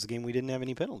think that was the game we didn't have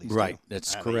any penalties. Right.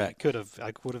 That's correct.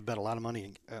 I would have bet a lot of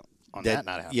money. On that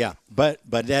not happening. Yeah, but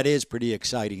that is pretty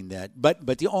exciting.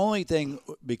 But the only thing,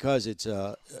 because it's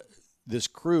this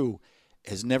crew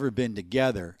has never been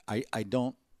together. I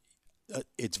don't.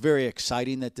 It's very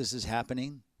exciting that this is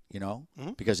happening.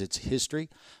 Because it's history.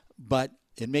 But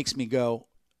it makes me go,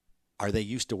 are they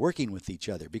used to working with each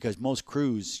other? Because most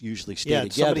crews usually stay together.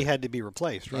 Yeah, somebody had to be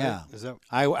replaced, right? Yeah, Is that?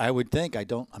 I would think.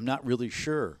 I'm not really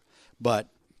sure, but.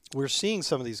 We're seeing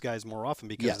some of these guys more often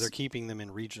because they're keeping them in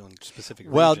specific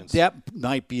regions. Well, that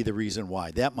might be the reason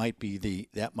why. That might be the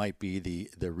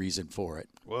reason for it.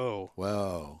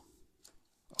 Whoa.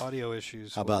 Audio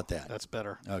issues. How about that? That's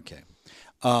better. Okay.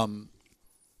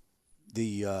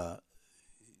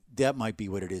 That might be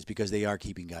what it is because they are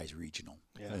keeping guys regional.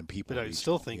 Yeah. And people. But I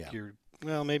still think I don't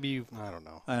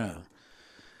know. I don't know.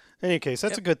 In any case,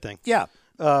 that's a good thing. Yeah.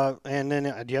 And then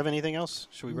do you have anything else?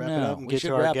 Should we wrap it up and we get should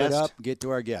to our wrap guest? it up. Get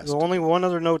to our guest. The only one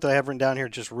other note that I have written down here,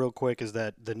 just real quick, is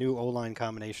that the new O-line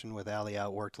combination with Ali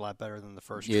out worked a lot better than the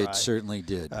first try. It certainly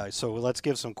did. So let's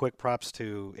give some quick props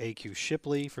to A.Q.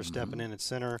 Shipley for stepping in at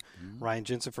center, Ryan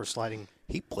Jensen for sliding.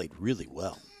 He played really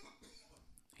well.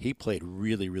 He played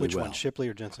really, really Which well. one, Shipley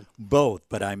or Jensen? Both,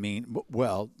 but I mean,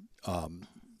 but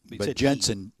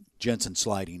Jensen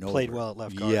sliding over. Played well at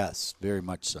left guard. Yes, very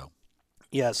much so.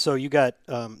 Yeah, so you got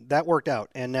that worked out.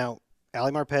 And now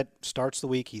Ali Marpet starts the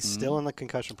week. He's still in the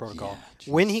concussion protocol.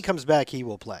 Yeah, when he comes back, he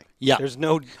will play. Yeah. There's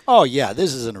no – Oh, yeah,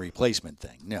 this isn't a replacement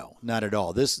thing. No, not at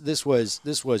all. This was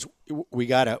we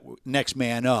got to next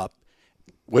man up.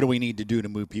 What do we need to do to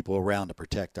move people around to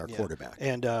protect our quarterback?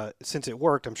 And since it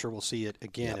worked, I'm sure we'll see it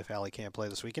again if Ali can't play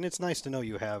this week. And it's nice to know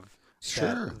you have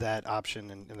that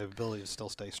option and the ability to still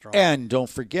stay strong. And don't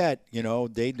forget,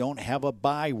 they don't have a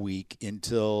bye week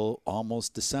until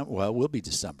almost December. Well, it will be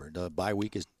December. The bye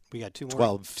week is we got two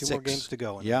 12, more games to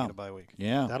go and yeah. get a bye week.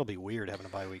 Yeah. That'll be weird having a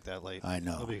bye week that late. I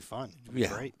know. It'll be fun. It'll be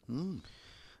great.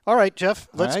 All right, Jeff,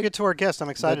 let's get to our guest. I'm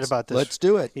excited about this. Let's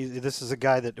do it. This is a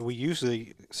guy that we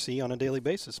usually see on a daily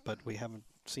basis, but we haven't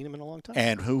seen him in a long time.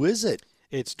 And who is it?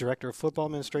 It's Director of Football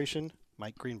Administration,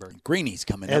 Mike Greenberg. Greeny's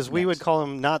coming up As we next. would call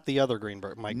him, not the other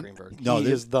Greenberg, Mike Greenberg. No,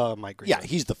 he is the Mike Greenberg. Yeah,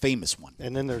 he's the famous one.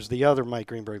 And then there's the other Mike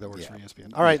Greenberg that works for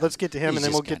ESPN. All right, let's get to him, He's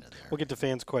and then just we'll get to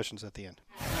fans' questions at the end.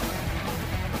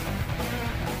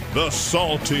 The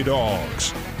Salty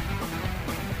Dogs.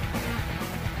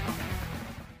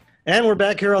 And we're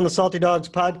back here on the Salty Dogs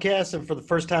podcast, and for the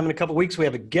first time in a couple weeks, we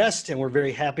have a guest, and we're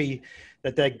very happy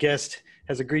that guest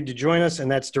has agreed to join us, and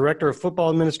that's Director of Football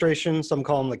Administration. Some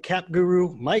call him the Cap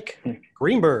Guru, Mike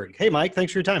Greenberg. Hey, Mike,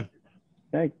 thanks for your time.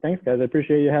 Hey, thanks, guys. I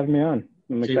appreciate you having me on.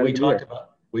 I'm excited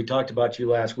we talked about you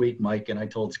last week, Mike, and I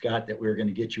told Scott that we were going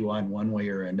to get you on one way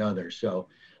or another. So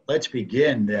let's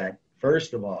begin that.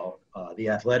 First of all, the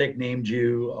Athletic named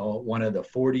you one of the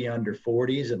 40 under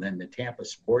 40s, and then the Tampa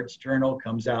Sports Journal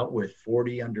comes out with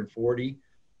 40 under 40.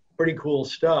 Pretty cool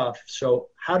stuff. So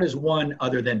how does one,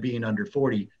 other than being under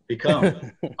 40,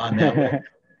 become on that list?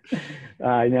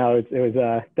 It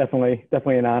was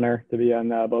definitely an honor to be on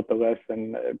both the lists,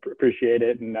 and appreciate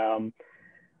it. And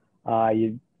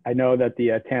I know that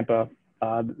the Tampa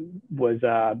was,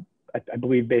 I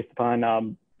believe, based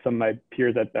upon some of my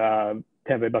peers at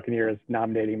Tampa Bay Buccaneers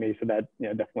nominating me, so that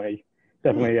definitely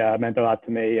meant a lot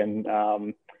to me. And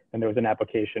there was an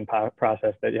application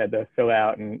process that you had to fill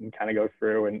out and kind of go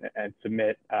through and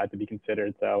submit to be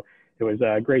considered. So it was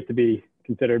great to be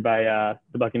considered by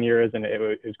the Buccaneers, and it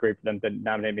was great for them to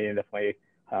nominate me, and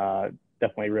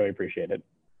definitely really appreciate it.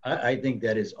 I think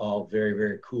that is all very,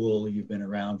 very cool. You've been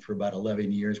around for about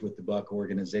 11 years with the Buck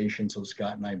organization, so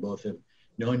Scott and I both have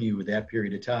known you that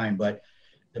period of time. But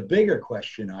the bigger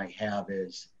question I have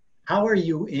is, how are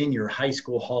you in your high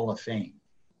school Hall of Fame?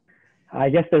 I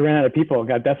guess they ran out of people and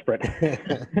got desperate.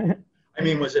 I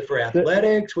mean, was it for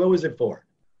athletics? What was it for?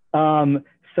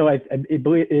 So I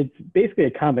believe it's basically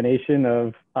a combination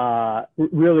of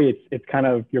really it's kind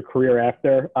of your career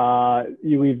after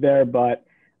you leave there. But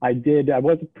I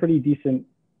was a pretty decent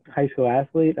high school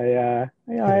athlete. I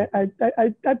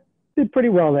did pretty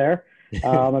well there.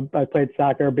 I played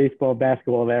soccer, baseball,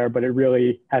 basketball there, but it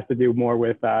really has to do more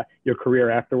with your career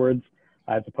afterwards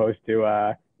as opposed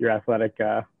to your athletic,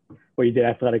 what you did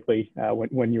athletically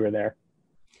when you were there.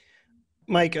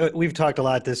 Mike, we've talked a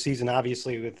lot this season,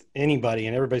 obviously, with anybody,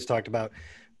 and everybody's talked about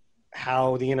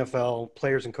how the NFL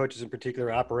players and coaches in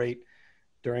particular operate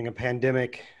during a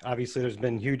pandemic. Obviously, there's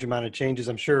been a huge amount of changes.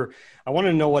 I'm sure I want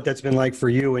to know what that's been like for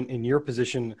you in your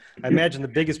position. I imagine the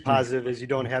biggest positive is you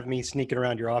don't have me sneaking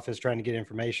around your office trying to get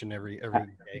information every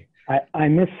day. I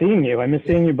miss seeing you. I miss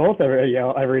seeing you both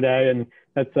every day, and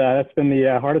that's been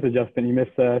the hardest adjustment. You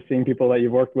miss seeing people that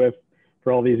you've worked with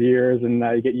for all these years, and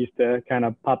you get used to kind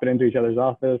of popping into each other's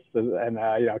office and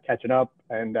catching up.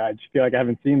 And I just feel like I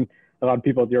haven't seen a lot of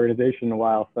people at the organization in a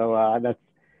while. So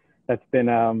that's been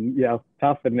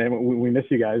tough, and we miss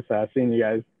you guys, seeing you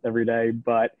guys every day.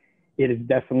 But it has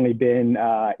definitely been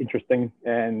interesting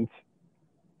and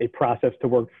a process to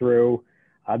work through.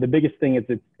 The biggest thing is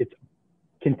it's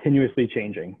continuously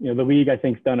changing. The league, I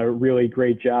think, has done a really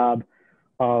great job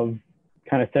of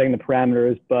kind of setting the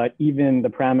parameters, but even the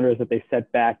parameters that they set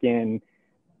back in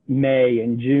May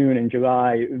and June and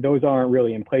July, those aren't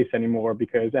really in place anymore,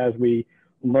 because as we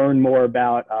learn more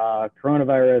about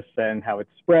coronavirus and how it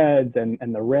spreads and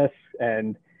the risks,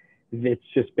 and it's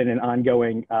just been an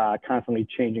ongoing, constantly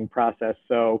changing process.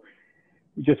 So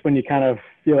just when you kind of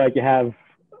feel like you have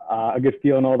a good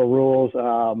feel in all the rules,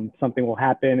 something will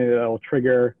happen and it'll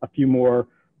trigger a few more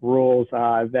rules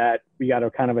that we got to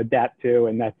kind of adapt to,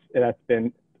 and that's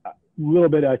been a little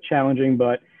bit challenging,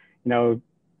 but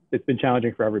it's been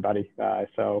challenging for everybody.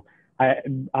 So I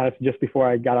honestly, just before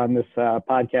I got on this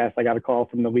podcast, I got a call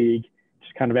from the league,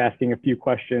 just kind of asking a few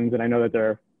questions, and I know that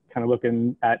they're kind of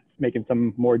looking at making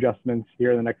some more adjustments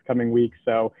here in the next coming weeks.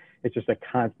 So it's just a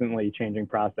constantly changing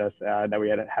process that we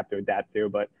have to adapt to,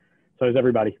 but so does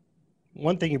everybody.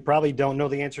 One thing you probably don't know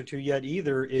the answer to yet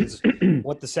either is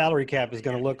what the salary cap is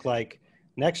going to look like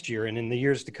next year and in the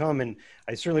years to come. And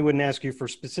I certainly wouldn't ask you for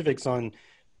specifics on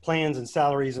plans and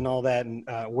salaries and all that, and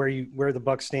where the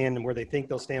Bucs stand and where they think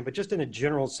they'll stand. But just in a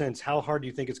general sense, how hard do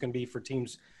you think it's going to be for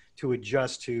teams to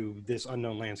adjust to this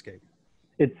unknown landscape?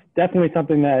 It's definitely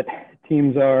something that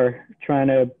teams are trying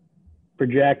to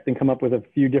project and come up with a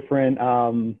few different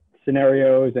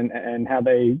scenarios and how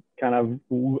they kind of,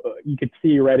 you could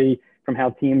see already from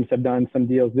how teams have done some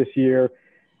deals this year,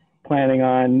 planning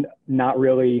on not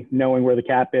really knowing where the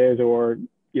cap is, or,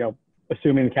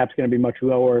 assuming the cap's going to be much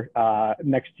lower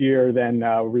next year than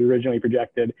we originally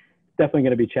projected. It's definitely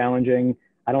going to be challenging.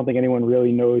 I don't think anyone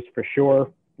really knows for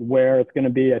sure where it's going to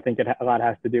be. I think a lot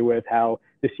has to do with how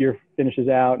this year finishes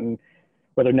out, and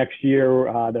whether next year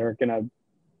we're going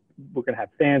to have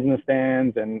fans in the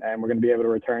stands, and we're going to be able to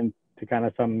return to kind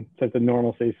of some sense of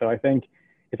normalcy. So I think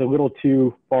it's a little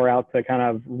too far out to kind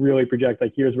of really project,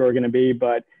 like, here's where we're going to be,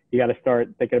 but you got to start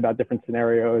thinking about different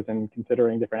scenarios and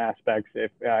considering different aspects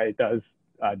if it does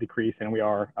decrease and we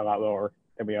are a lot lower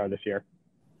than we are this year.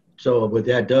 So what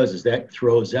that does is that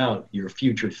throws out your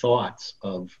future thoughts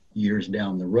of years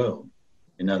down the road.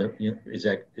 Is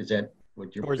that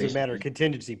what you're? Or does it matter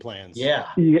contingency plans? Yeah,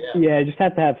 you just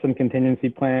have to have some contingency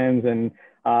plans, and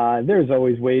there's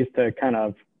always ways to kind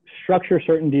of structure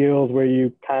certain deals where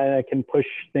you kind of can push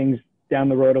things down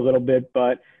the road a little bit.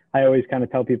 But I always kind of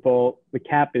tell people the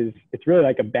cap it's really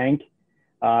like a bank.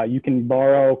 You can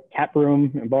borrow cap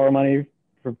room and borrow money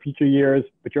for future years,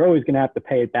 but you're always going to have to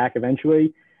pay it back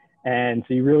eventually. And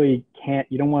so you really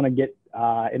you don't want to get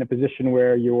in a position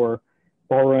where you're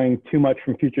borrowing too much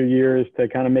from future years to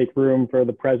kind of make room for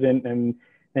the present. And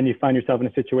then you find yourself in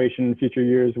a situation in future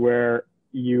years where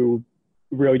you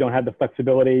really don't have the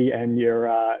flexibility and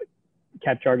your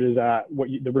cap charges,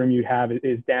 the room you have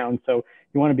is down. So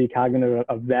you want to be cognizant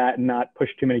of that and not push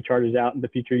too many charges out in the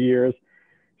future years.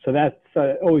 So that's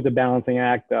always a balancing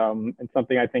act, and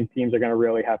something I think teams are going to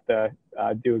really have to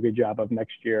do a good job of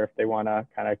next year if they want to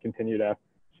kind of continue to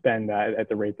spend at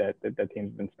the rate that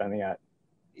teams have been spending at.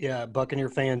 Yeah, Buccaneer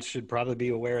fans should probably be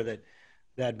aware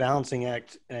that balancing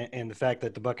act and the fact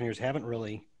that the Buccaneers haven't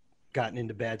really gotten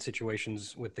into bad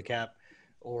situations with the cap,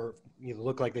 or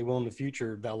look like they will in the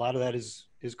future, a lot of that is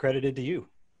credited to you.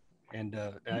 And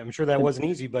I'm sure that wasn't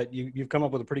easy, but you've come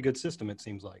up with a pretty good system, it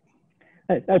seems like.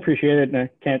 I appreciate it, and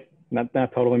I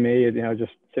not totally me,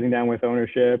 just sitting down with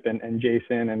ownership and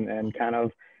Jason and kind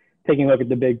of taking a look at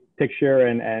the big picture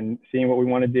and seeing what we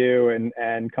want to do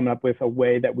and coming up with a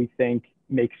way that we think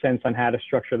makes sense on how to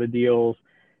structure the deals.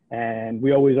 And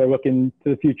we always are looking to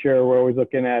the future. We're always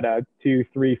looking at 2,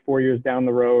 3, 4 years down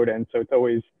the road. And so it's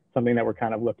always something that we're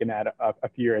kind of looking at a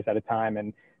few years at a time.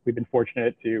 And we've been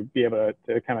fortunate to be able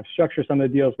to kind of structure some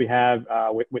of the deals we have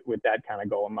with that kind of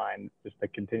goal in mind, just to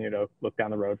continue to look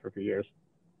down the road for a few years.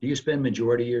 Do you spend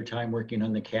majority of your time working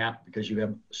on the cap because you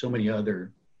have so many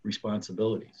other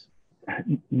responsibilities?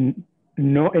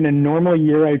 No, in a normal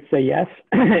year, I'd say yes.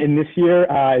 In this year,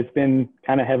 it's been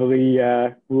kind of heavily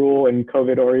rule and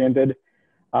COVID oriented.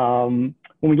 When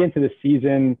we get into the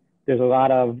season, there's a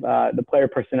lot of the player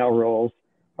personnel roles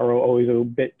are always a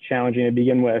bit challenging to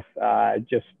begin with,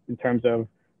 just in terms of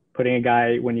putting a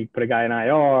guy, when you put a guy in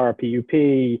IR,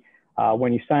 PUP,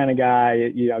 when you sign a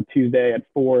guy, Tuesday at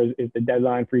 4 is the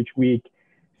deadline for each week.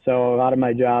 So a lot of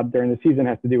my job during the season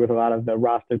has to do with a lot of the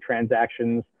roster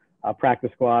transactions,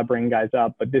 practice squad, bringing guys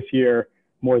up. But this year,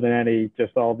 more than any,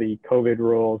 just all the COVID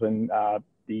rules and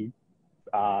the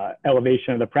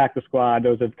elevation of the practice squad,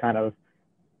 those have kind of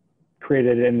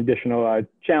created an additional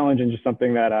challenge and just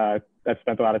something that I've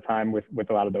spent a lot of time with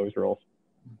a lot of those rules.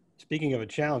 Speaking of a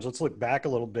challenge, let's look back a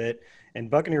little bit. And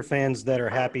Buccaneer fans that are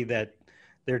happy that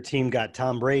their team got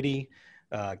Tom Brady,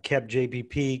 kept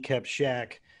JPP, kept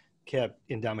Shaq, kept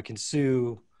Ndamukong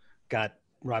Suh, got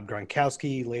Rob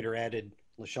Gronkowski, later added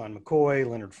LaShawn McCoy,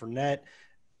 Leonard Fournette,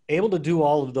 able to do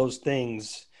all of those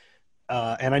things.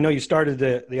 And I know you started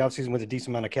the offseason with a decent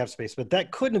amount of cap space, but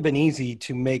that couldn't have been easy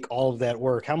to make all of that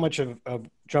work. How much of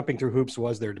jumping through hoops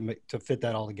was there to fit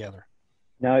that all together?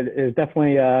 No, it's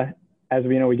definitely, as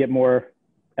we get more,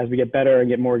 as we get better and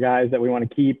get more guys that we want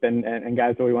to keep and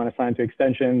guys that we want to sign to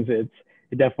extensions, it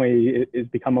definitely is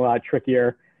become a lot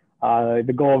trickier.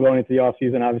 The goal going into the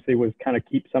offseason obviously was kind of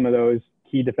keep some of those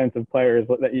key defensive players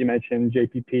that you mentioned,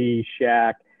 JPP,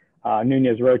 Shaq,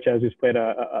 Nunez Roches, who's played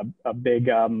a big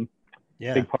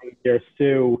big part of the year,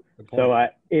 Sue. So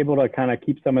able to kind of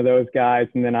keep some of those guys.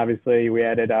 And then obviously we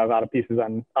added a lot of pieces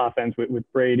on offense with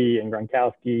Brady and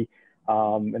Gronkowski.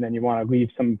 And then you want to leave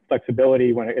some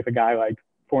flexibility if a guy like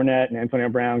Fournette and Antonio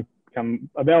Brown come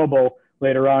available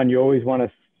later on. You always want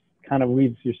to kind of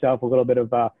leave yourself a little bit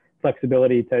of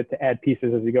flexibility to add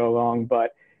pieces as you go along.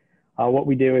 But what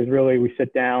we do is really we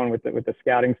sit down with the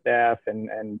scouting staff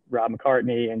and Rob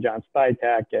McCartney and John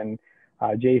Spytek and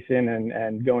Jason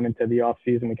and going into the off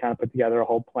season, we kind of put together a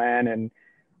whole plan and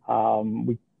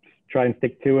we try and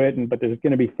stick to it. But there's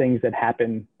going to be things that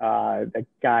happen, that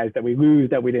guys that we lose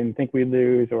that we didn't think we'd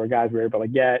lose, or guys we were able to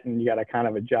get, and you got to kind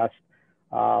of adjust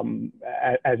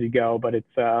as you go. But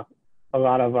it's a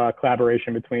lot of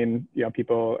collaboration between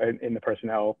people in the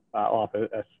personnel office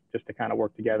just to kind of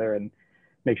work together and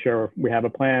make sure we have a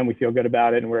plan, we feel good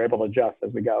about it, and we're able to adjust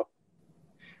as we go.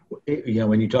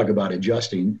 When you talk about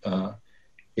adjusting,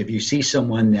 if you see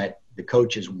someone that the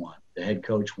coaches want, the head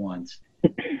coach wants,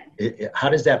 how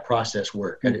does that process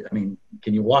work? I mean,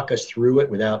 can you walk us through it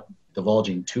without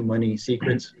divulging too many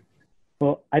secrets?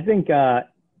 Well, I think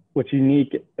what's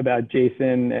unique about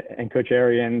Jason and Coach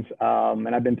Arians,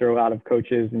 and I've been through a lot of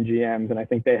coaches and GMs, and I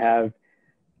think they have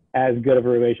as good of a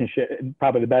relationship,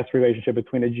 probably the best relationship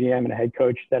between a GM and a head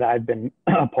coach that I've been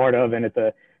a part of. And it's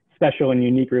a special and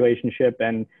unique relationship.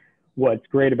 And what's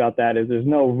great about that is there's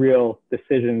no real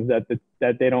decisions that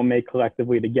they don't make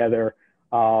collectively together.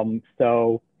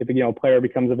 So if a player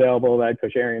becomes available that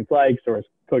Coach Arians likes or has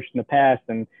coached in the past,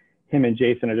 and him and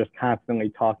Jason are just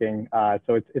constantly talking.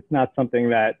 So it's not something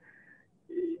that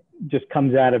just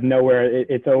comes out of nowhere.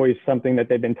 It's always something that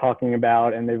they've been talking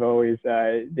about, and they've always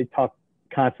they talk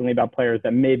constantly about players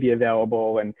that may be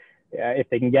available and if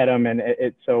they can get them. And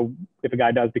so if a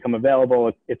guy does become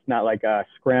available, it's not like a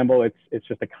scramble. It's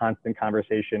just a constant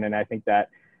conversation. And I think that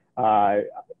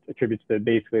attributes to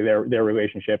basically their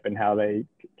relationship and how they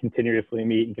continuously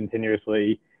meet and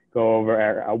continuously go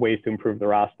over ways to improve the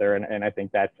roster. And I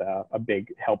think that's a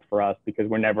big help for us because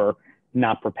we're never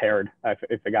not prepared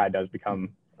if a guy does become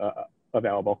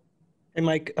available. Hey,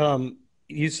 Mike,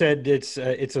 you said it's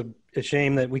a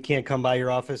shame that we can't come by your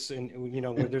office and,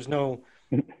 there's no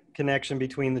connection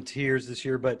between the tiers this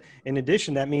year. But in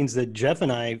addition, that means that Jeff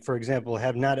and I, for example,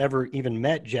 have not ever even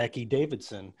met Jackie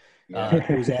Davidson,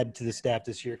 who's added to the staff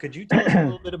this year. Could you tell us a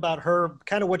little bit about her,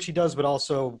 kind of what she does, but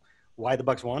also why the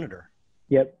Bucs wanted her?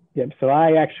 Yep. So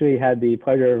I actually had the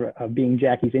pleasure of being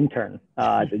Jackie's intern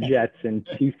at the Jets in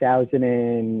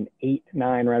 2008,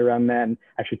 9, right around then,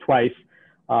 actually twice.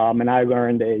 And I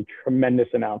learned a tremendous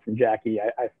amount from Jackie.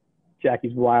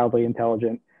 Jackie's wildly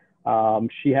intelligent.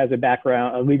 She has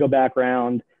a legal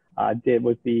background,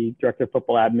 was the director of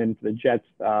football admin for the Jets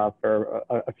for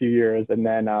a few years. And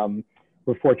then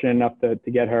we're fortunate enough to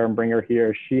get her and bring her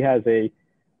here. She has a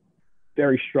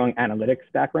very strong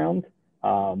analytics background,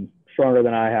 stronger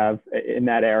than I have in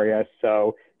that area.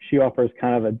 So she offers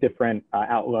kind of a different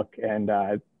outlook and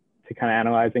to kind of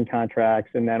analyzing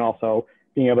contracts, and then also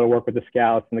being able to work with the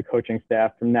scouts and the coaching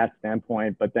staff from that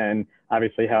standpoint. But then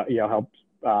obviously helps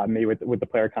me with the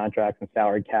player contracts and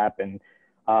salary cap. And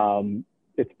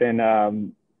it's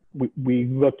been, we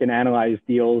look and analyze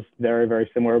deals very, very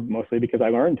similar, mostly because I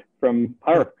learned from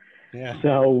her. Yeah.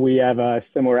 So we have a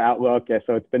similar outlook.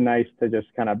 So it's been nice to just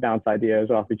kind of bounce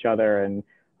ideas off each other. And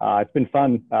it's been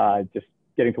fun just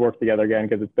getting to work together again,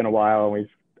 because it's been a while and we've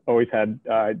always had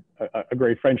a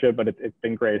great friendship, but it's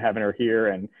been great having her here.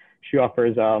 And she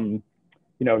offers,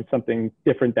 something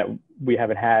different that we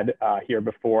haven't had here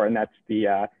before. And that's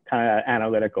the kind of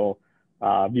analytical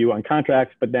view on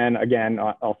contracts, but then again,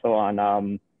 also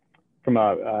on from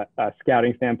a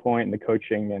scouting standpoint and the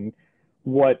coaching. And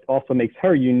what also makes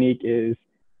her unique is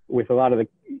with a lot of the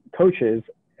coaches,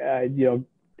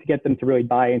 to get them to really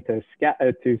buy into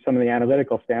to some of the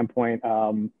analytical standpoint,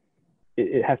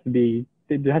 there has to be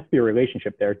a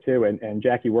relationship there too. And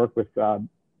Jackie worked with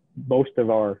most of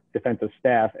our defensive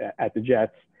staff at the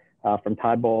Jets from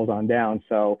Todd Bowles on down.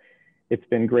 So it's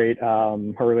been great.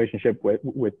 Her relationship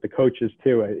with the coaches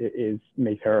too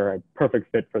makes her a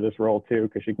perfect fit for this role too,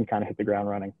 because she can kind of hit the ground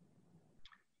running.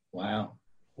 Wow.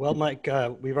 Well, Mike,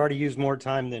 we've already used more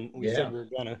time than we said we were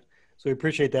going to. So we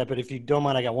appreciate that. But if you don't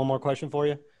mind, I got one more question for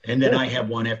you. And then I have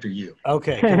one after you.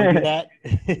 Okay. Can we do that?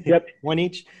 Yep. One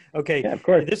each? Okay. Yeah, of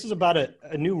course. This is about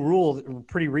a new rule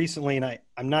pretty recently, and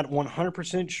I'm not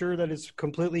 100% sure that it's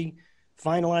completely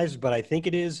finalized, but I think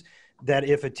it is, that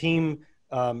if a team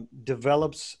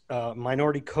develops a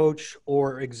minority coach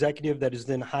or executive that is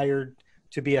then hired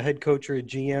to be a head coach or a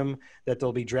GM, that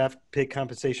there'll be draft pick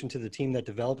compensation to the team that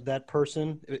developed that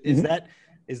person. Is that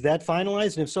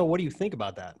finalized? And if so, what do you think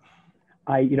about that?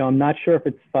 I'm not sure if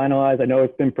it's finalized. I know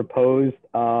it's been proposed.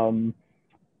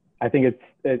 I think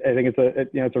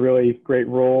it's a really great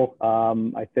rule.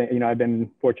 I think, I've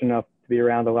been fortunate enough to be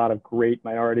around a lot of great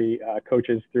minority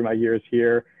coaches through my years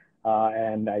here.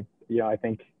 And I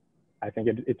think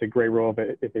it's a great rule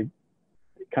if it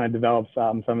kind of develops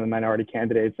some of the minority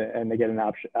candidates and they get an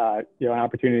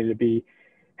opportunity to be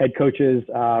head coaches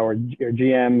or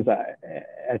GMs.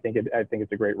 I think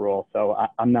it's a great rule. So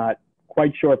I'm not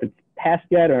quite sure if it's passed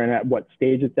yet or at what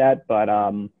stage it's at, but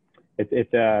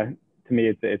to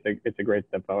me, it's a great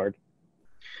step forward.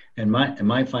 And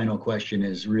my final question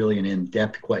is really an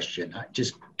in-depth question. I'm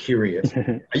just curious.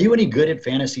 Are you any good at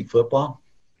fantasy football?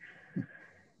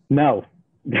 No.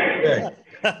 Good.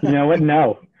 You know what?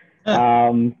 No.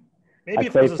 Maybe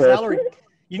if there's a salary,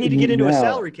 you need to get into a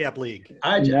salary cap league.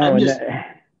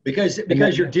 Because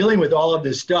you're dealing with all of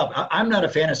this stuff. I'm not a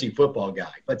fantasy football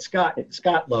guy, but Scott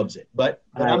loves it. But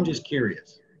I'm just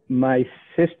curious. My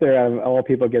sister, of all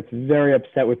people, gets very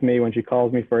upset with me when she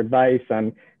calls me for advice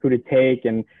on who to take,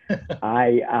 and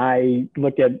I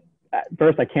look at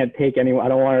first. I can't take anyone.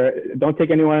 Don't take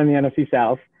anyone in the NFC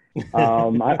South.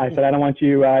 I said I don't want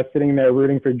you sitting there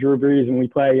rooting for Drew Brees when we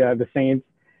play the Saints,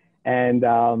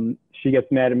 and she gets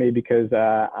mad at me because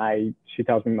she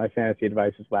tells me my fantasy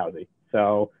advice is lousy.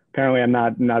 So apparently, I'm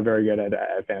not very good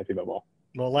at fantasy football.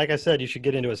 Well, like I said, you should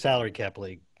get into a salary cap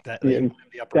league. That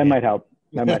might help.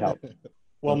 That might help.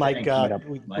 Well, Mike,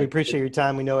 we appreciate your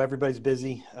time. We know everybody's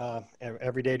busy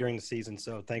every day during the season,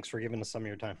 so thanks for giving us some of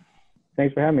your time.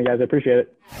 Thanks for having me, guys. I appreciate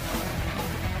it.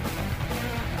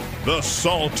 The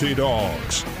Salty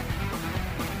Dogs.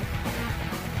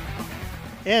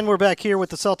 And we're back here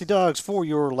with the Salty Dogs for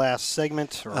your last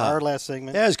segment, or our last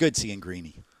segment. Yeah, it was good seeing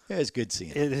Greeny. It was good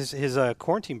seeing him. His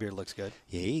quarantine beard looks good.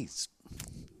 Yeah, he's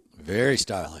very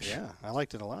stylish. Yeah, I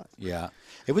liked it a lot. Yeah.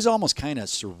 It was almost kind of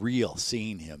surreal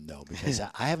seeing him, though, because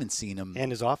I haven't seen him.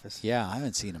 And his office. Yeah, I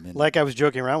haven't seen him. Like I was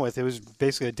joking around with, it was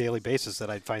basically a daily basis that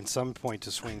I'd find some point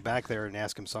to swing back there and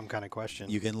ask him some kind of question.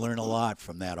 You can learn a lot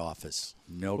from that office.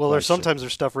 No Well, question. sometimes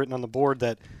there's stuff written on the board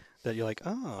that you're like,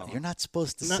 oh. You're not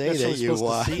supposed to say that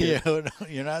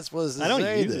you're not supposed to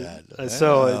say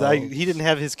that. He didn't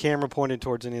have his camera pointed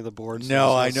towards any of the boards.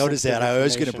 No, I noticed that. I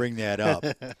was going to bring that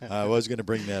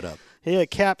up. Yeah,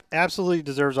 Cap absolutely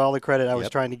deserves all the credit I was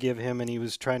trying to give him, and he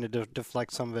was trying to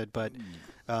deflect some of it, but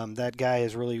that guy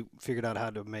has really figured out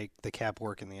how to make the Cap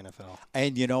work in the NFL.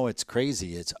 And, it's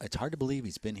crazy. It's hard to believe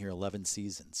he's been here 11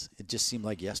 seasons. It just seemed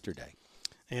like yesterday.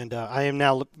 And I am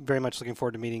now very much looking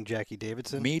forward to meeting Jackie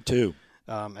Davidson. Me too.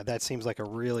 That seems like a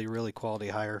really, really quality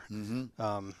hire.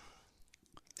 Mm-hmm.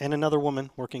 And another woman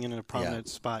working in a prominent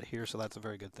spot here, so that's a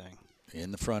very good thing.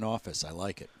 In the front office. I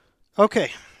like it.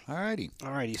 Okay. All righty.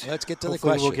 Let's get to the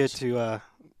questions. We'll get to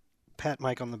pat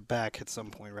Mike on the back at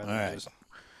some point. All right.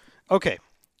 Okay.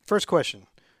 First question.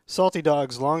 Salty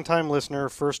Dogs, longtime listener,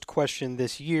 first question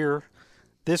this year.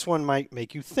 This one might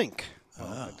make you think.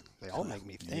 They all make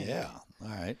me think. Yeah. All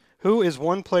right. Who is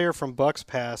one player from Bucks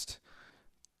past,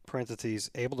 parentheses,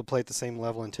 able to play at the same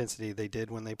level of intensity they did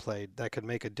when they played that could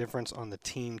make a difference on the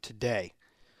team today?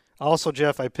 Also,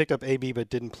 Jeff, I picked up AB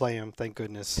but didn't play him. Thank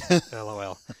goodness.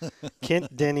 LOL.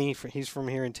 Kent Denny, he's from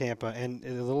here in Tampa. And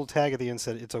a little tag at the end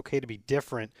said it's okay to be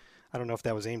different. I don't know if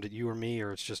that was aimed at you or me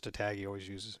or it's just a tag he always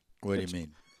uses. What do you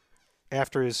mean?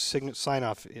 After his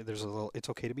sign-off, there's a little, it's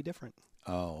okay to be different.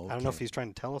 Oh, okay. I don't know if he's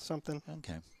trying to tell us something.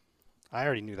 Okay. I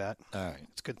already knew that. All right.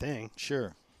 It's a good thing.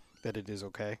 Sure. That it is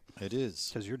okay. It is.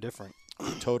 Because you're different.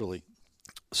 Totally.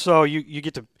 So you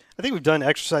get to – I think we've done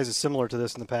exercises similar to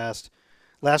this in the past.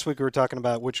 Last week we were talking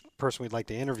about which person we'd like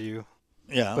to interview.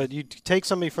 Yeah. But you take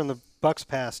somebody from the Bucks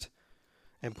past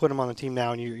and put him on the team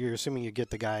now, and you're assuming you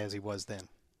get the guy as he was then.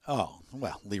 Oh,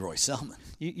 well, Leroy Selman.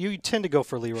 You tend to go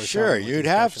for Leroy Selman. Sure, you'd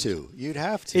have to.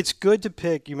 It's good to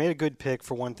pick. You made a good pick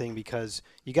for one thing because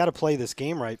you got to play this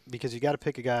game right because you got to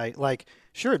pick a guy like,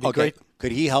 sure, it'd be great.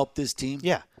 Could he help this team?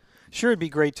 Yeah. Sure, it'd be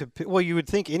great to – well, you would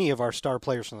think any of our star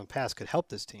players from the past could help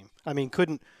this team. I mean,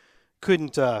 couldn't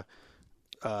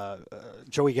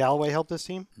Joey Galloway help this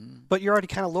team? But you're already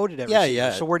kind of loaded every season.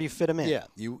 Yeah. So where do you fit him in? Yeah,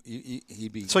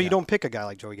 he'd be. So you don't pick a guy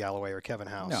like Joey Galloway or Kevin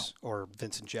House or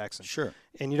Vincent Jackson. Sure.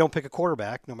 And you don't pick a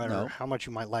quarterback, no matter how much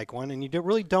you might like one. And you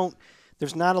really don't.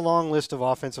 There's not a long list of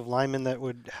offensive linemen that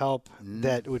would help.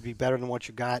 That would be better than what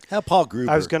you got. How Paul Gruber?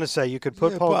 I was going to say you could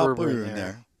put Paul Gruber in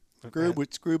there.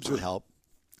 Grubes would help.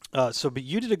 But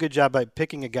you did a good job by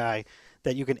picking a guy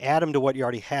that you can add him to what you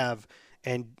already have,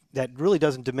 and that really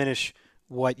doesn't diminish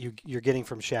what you're getting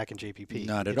from Shaq and JPP.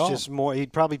 Not at it's all. Just more.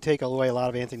 He'd probably take away a lot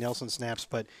of Anthony Nelson snaps,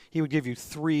 but he would give you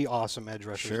 3 awesome edge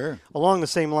rushers. Sure. Along the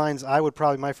same lines,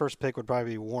 my first pick would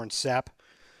probably be Warren Sapp.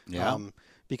 Yeah.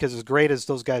 Because as great as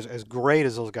those guys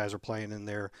are playing in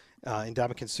there,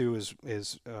 Ndamukong Suh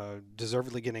is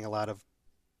deservedly getting a lot of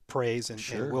praise, and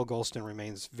Will Golston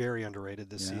remains very underrated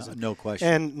this season. No question.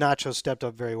 And Nacho stepped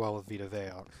up very well with Vita Vea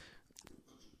out.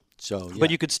 So, But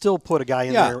you could still put a guy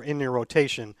in there in your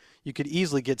rotation. You could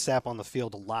easily get Sapp on the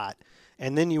field a lot,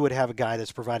 and then you would have a guy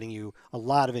that's providing you a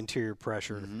lot of interior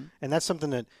pressure, and that's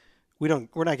something that we're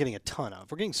not getting a ton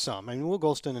of. We're getting some. I mean, Will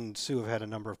Golston and Suh have had a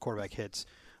number of quarterback hits,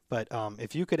 but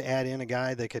if you could add in a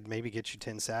guy that could maybe get you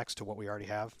 10 sacks to what we already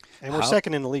have, and we're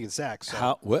second in the league in sacks.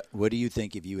 So. What do you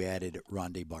think if you added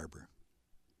Rondé Barber?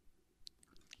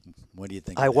 What do you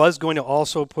think? I was going to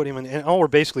also put him in, and all we're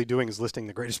basically doing is listing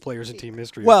the greatest players in team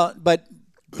history. Well,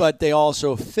 but they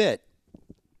also fit.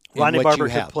 Rondé Barber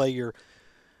could play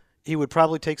he would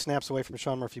probably take snaps away from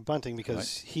Sean Murphy Bunting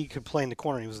because he could play in the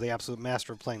corner. He was the absolute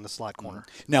master of playing the slot corner.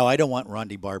 No, I don't want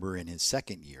Rondé Barber in his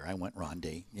second year. I want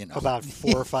Rondé, about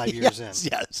 4 or 5 years in.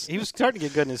 Yes. He was starting to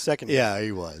get good in his second year. Yeah,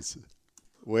 he was.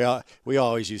 We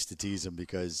always used to tease him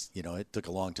because, it took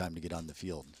a long time to get on the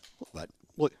field. But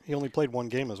he only played 1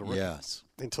 game as a rookie. Yes.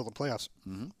 Until the playoffs.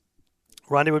 Mm-hmm.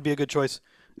 Rondé would be a good choice.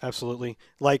 Absolutely.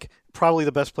 Probably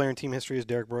the best player in team history is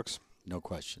Derek Brooks. No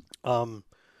question. I'm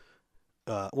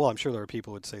sure there are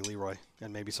people who would say Leroy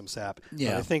and maybe some Sapp.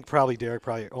 Yeah. But I think probably Derek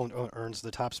earns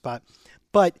the top spot.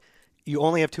 But you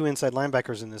only have 2 inside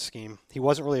linebackers in this scheme. He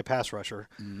wasn't really a pass rusher.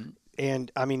 Mm-hmm.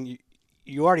 And, I mean,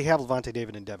 you already have Levante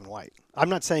David and Devin White. I'm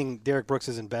not saying Derek Brooks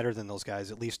isn't better than those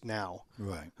guys, at least now.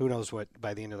 Right. Who knows what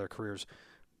by the end of their careers.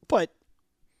 But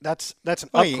that's an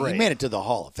upgrade. He made it to the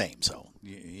Hall of Fame, so.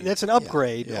 That's an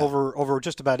upgrade over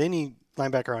just about any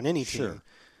linebacker on any team. Sure.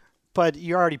 But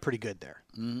you're already pretty good there.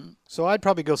 Mm-hmm. So I'd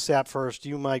probably go Sapp first.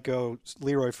 You might go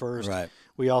Leroy first. Right.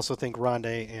 We also think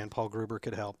Rondé and Paul Gruber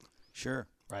could help. Sure.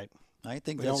 Right. I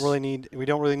think we don't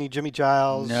really need Jimmy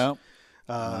Giles. No.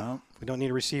 We don't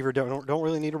need a receiver. Don't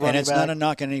really need a running back. And it's not a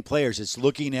knock on any players. It's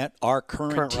looking at our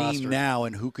current team roster. now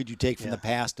and who could you take from the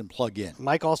past and plug in.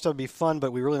 Mike Allstott would be fun,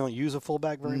 but we really don't use a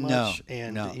fullback very much.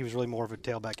 No. He was really more of a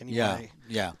tailback anyway.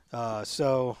 Yeah.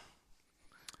 So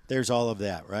there's all of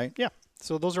that, right? Yeah.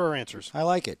 So those are our answers. I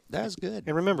like it. That was good.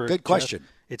 And remember, good question.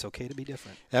 It's okay to be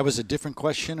different. That was a different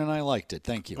question, and I liked it.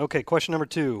 Thank you. Okay, question number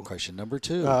 2. Question number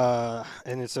 2.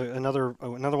 And it's another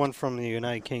one from the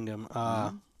United Kingdom.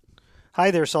 Hi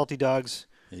there, Salty Dogs.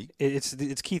 Hey.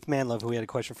 It's Keith Manlove who we had a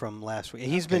question from last week.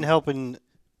 He's been helping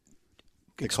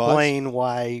explain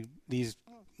why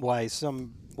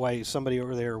somebody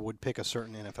over there would pick a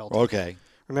certain NFL team. Okay.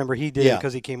 Remember, he did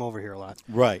because he came over here a lot.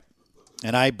 Right.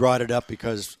 And I brought it up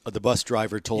because the bus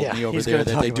driver told me over there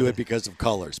that they do it because of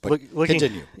colors. But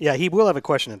continue. Yeah, he will have a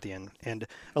question at the end. And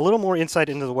a little more insight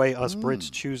into the way us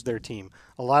Brits choose their team.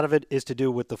 A lot of it is to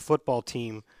do with the football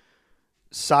team,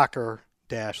 soccer –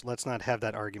 let's not have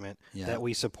that argument that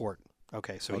we support.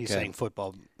 Okay, so he's saying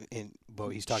football, but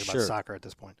he's talking about soccer at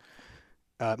this point.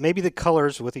 Maybe the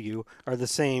colors with a U are the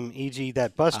same, e.g.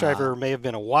 that bus driver may have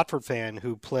been a Watford fan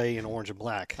who play in orange and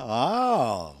black.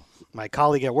 Oh. My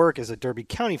colleague at work is a Derby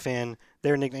County fan.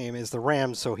 Their nickname is the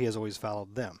Rams, so he has always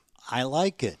followed them. I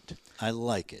like it. I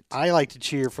like to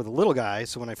cheer for the little guy,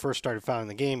 so when I first started following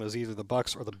the game, it was either the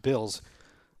Bucks or the Bills.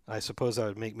 I suppose that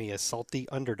would make me a salty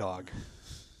underdog.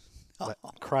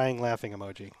 Crying, laughing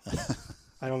emoji.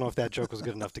 I don't know if that joke was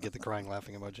good enough to get the crying,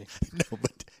 laughing emoji. No,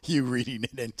 but you reading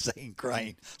it and saying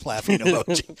crying, laughing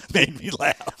emoji made me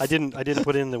laugh. I didn't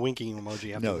put in the winking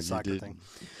emoji after the soccer thing.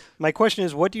 My question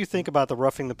is, what do you think about the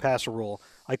roughing the passer rule?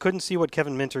 I couldn't see what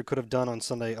Kevin Minter could have done on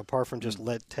Sunday apart from just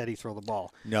let Teddy throw the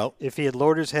ball. No. If he had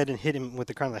lowered his head and hit him with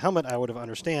the crown of the helmet, I would have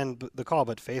understand the call.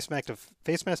 But face mask to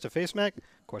face mask?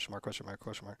 Question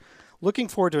mark. Looking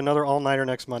forward to another all-nighter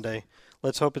next Monday.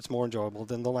 Let's hope it's more enjoyable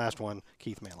than the last one.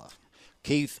 Keith Manlove.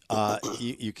 Keith,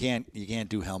 you can't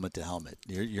do helmet to helmet.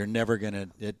 You're never gonna.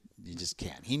 You just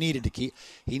can't. He needed to keep.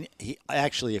 He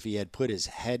actually, if he had put his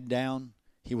head down,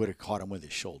 he would have caught him with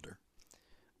his shoulder.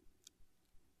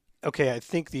 Okay, I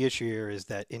think the issue here is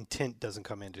that intent doesn't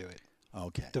come into it.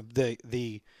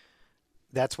 Okay.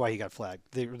 That's why he got flagged.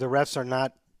 The refs are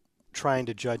not trying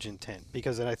to judge intent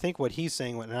because I think what he's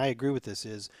saying, and I agree with this,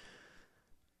 is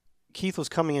Keith was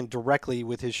coming in directly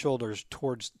with his shoulders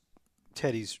towards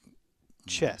Teddy's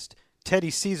chest.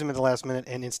 Teddy sees him at the last minute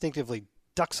and instinctively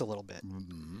ducks a little bit.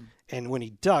 Mm-hmm. And when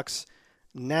he ducks,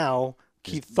 now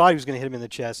Keith thought he was going to hit him in the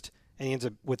chest, and he ends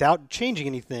up, without changing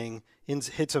anything,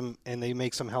 hits him, and they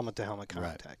make some helmet-to-helmet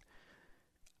contact. Right.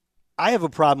 I have a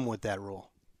problem with that rule.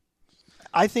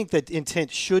 I think that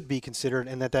intent should be considered,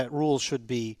 and that rule should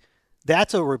be.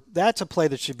 That's a play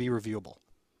that should be reviewable.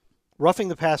 Roughing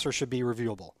the passer should be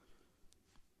reviewable.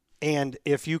 And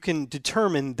if you can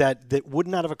determine that would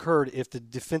not have occurred if the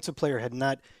defensive player had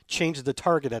not changed the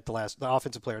target at the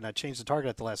offensive player had not changed the target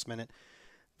at the last minute,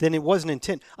 then it wasn't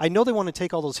intent. I know they want to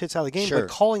take all those hits out of the game, Sure. but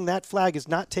calling that flag is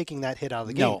not taking that hit out of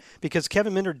the game. No. Because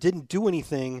Kevin Minter didn't do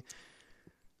anything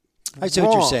I see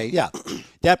what you're wrong. saying. Yeah,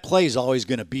 that play is always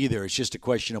going to be there. It's just a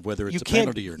question of whether it's a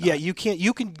penalty or not. Yeah, you can't.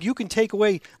 You can take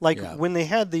away Yeah. when they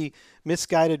had the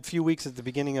misguided few weeks at the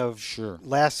beginning of Sure.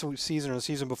 last season or the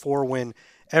season before, when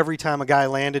every time a guy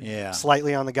landed Yeah.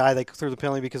 slightly on the guy, they threw the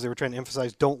penalty because they were trying to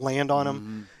emphasize don't land on him,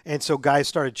 Mm-hmm. and so guys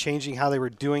started changing how they were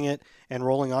doing it and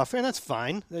rolling off, and that's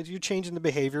fine. You're changing the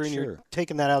behavior and Sure. you're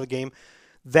taking that out of the game.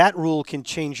 That rule can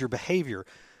change your behavior.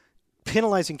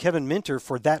 Penalizing Kevin Minter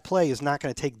for that play is not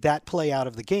going to take that play out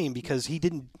of the game because he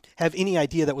didn't have any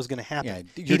idea that was going to happen. Yeah,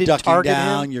 He you're didn't ducking target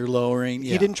down, him. you're lowering.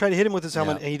 Yeah. He didn't try to hit him with his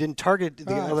helmet, Yeah. and he didn't target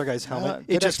the other guy's helmet.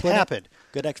 It Good just explana- happened.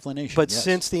 Good explanation. But yes.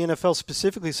 since the NFL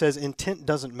specifically says intent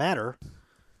doesn't matter,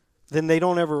 then they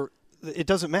don't ever. It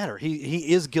doesn't matter.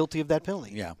 He is guilty of that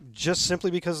penalty. Yeah. Just simply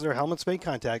because their helmets made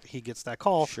contact, he gets that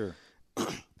call. Sure.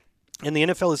 And the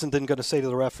NFL isn't then going to say to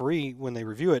the referee when they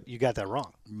review it, "You got that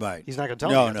wrong." Right. He's not going to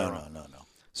tell him. You got that wrong. No.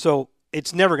 So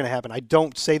it's never going to happen. I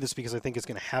don't say this because I think it's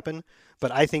going to happen,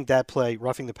 but I think that play,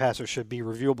 roughing the passer, should be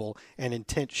reviewable, and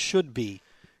intent should be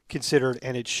considered,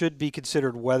 and it should be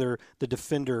considered whether the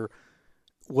defender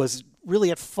was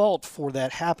really at fault for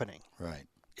that happening. Right.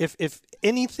 If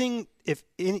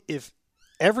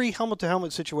every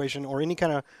helmet-to-helmet situation or any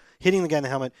kind of hitting the guy in the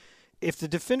helmet, if the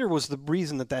defender was the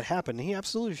reason that happened, he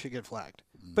absolutely should get flagged.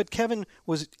 But Kevin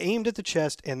was aimed at the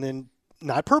chest and then,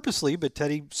 not purposely, but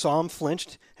Teddy saw him,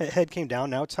 flinched, head came down.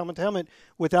 Now it's helmet-to-helmet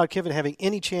without Kevin having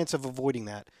any chance of avoiding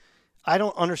that. I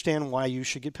don't understand why you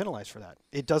should get penalized for that.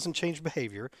 It doesn't change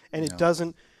behavior, and it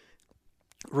doesn't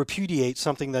repudiate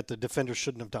something that the defender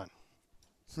shouldn't have done.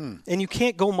 And you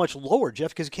can't go much lower, Jeff,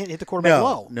 because you can't hit the quarterback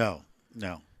low. No.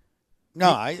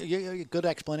 Good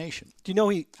explanation. Do you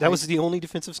know that was the only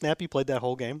defensive snap he played that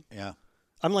whole game? Yeah.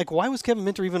 I'm like, why was Kevin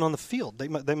Minter even on the field? They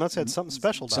must have had something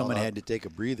special about Someone it. had to take a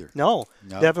breather. No.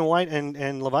 No. Devin White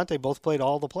and Levante both played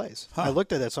all the plays. Huh. I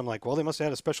looked at that, so I'm like, well, they must have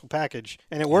had a special package,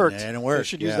 and it worked. And it worked, They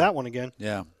should use yeah. that one again.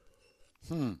 Yeah.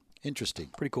 Interesting.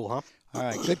 Pretty cool, huh? All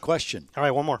right. Good question. All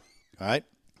right, one more. All right.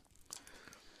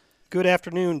 Good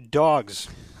afternoon, dogs.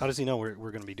 How does he know we're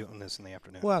going to be doing this in the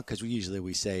afternoon? Well, because we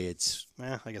say it's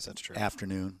I guess that's true.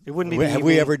 afternoon. It wouldn't be the Have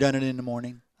we evening. ever done it in the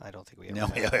morning? I don't think we ever No.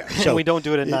 have. Yeah. And we don't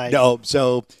do it at night. No.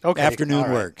 So Okay, afternoon all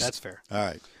right, works. That's fair. All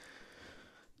right.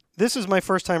 This is my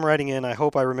first time writing in. I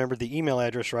hope I remembered the email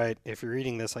address right. If you're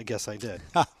reading this, I guess I did.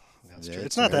 That's true. That's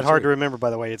It's not that right. hard to remember,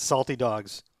 by the way. It's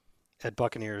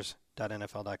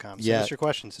saltydogs@buccaneers.nfl.com. Send us your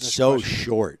questions. Send us your So questions.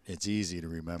 short. It's easy to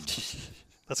remember.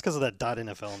 That's because of that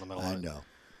 .nfl in the middle I of it. know.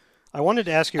 I wanted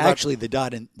to ask you about Actually, the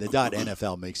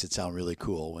 .nfl makes it sound really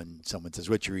cool when someone says,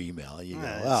 "What's your email?" You go,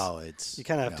 Yeah, "Oh, it's." you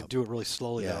kind of have to do it really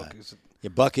slowly, though. Yeah. 'Cause Your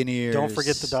Buccaneers. Don't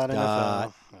forget the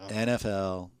 .nfl.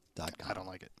 NFL.com. I don't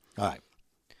like it. All right.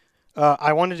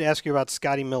 I wanted to ask you about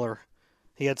Scotty Miller.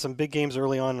 He had some big games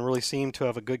early on and really seemed to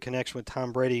have a good connection with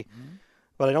Tom Brady.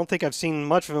 But I don't think I've seen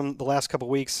much of him the last couple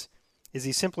of weeks. Is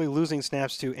he simply losing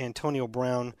snaps to Antonio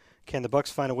Brown? Can the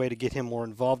Bucs find a way to get him more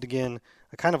involved again?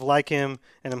 I kind of like him,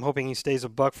 and I'm hoping he stays a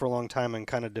Buck for a long time and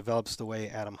kind of develops the way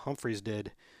Adam Humphries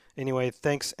did. Anyway,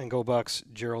 thanks, and go Bucs,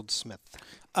 Gerald Smith.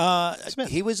 Smith.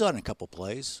 He was on a couple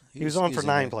plays. He was on for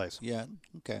 9 there. plays. Yeah.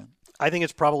 Okay. I think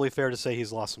it's probably fair to say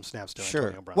he's lost some snaps to Sure.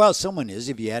 Antonio Brown. Well, someone is.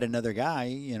 If you add another guy,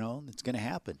 it's going to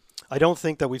happen. I don't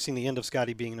think that we've seen the end of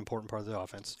Scotty being an important part of the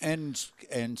offense. And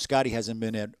Scotty hasn't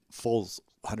been at full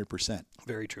 100%.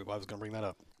 Very true. I was going to bring that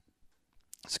up.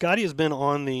 Scotty has been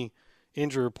on the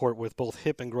injury report with both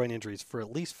hip and groin injuries for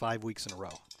at least 5 weeks in a row.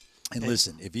 And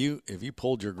listen, if you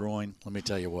pulled your groin, let me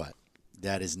tell you what,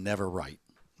 that is never right.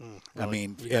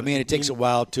 Really? It takes a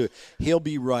while to. He'll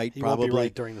be right. He probably won't be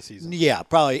right during the season. Yeah,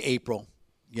 probably April.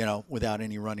 Without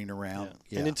any running around.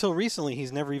 Yeah. And until recently,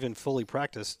 he's never even fully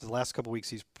practiced. The last couple of weeks,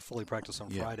 he's fully practiced on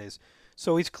Fridays.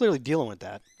 So he's clearly dealing with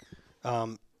that.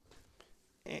 And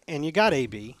you got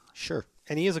AB. Sure.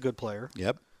 And he is a good player.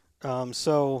 Yep.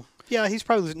 So, yeah, he's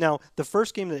probably – now, the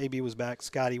first game that AB was back,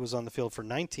 Scotty was on the field for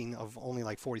 19 of only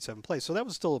like 47 plays. So that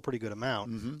was still a pretty good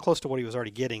amount, close to what he was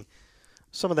already getting.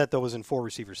 Some of that, though, was in 4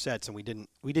 receiver sets, and we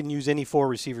didn't use any 4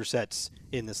 receiver sets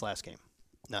in this last game.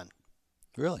 None.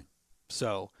 Really?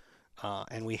 So,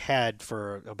 and we had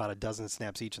for about a dozen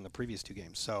snaps each in the previous 2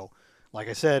 games. So, like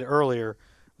I said earlier, it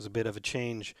was a bit of a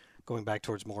change going back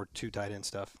towards more 2 tight end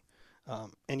stuff.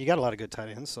 And you got a lot of good tight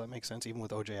ends, so that makes sense, even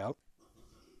with OJ out.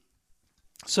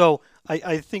 So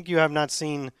I think you have not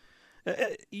seen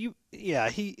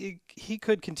he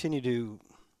could continue to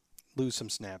lose some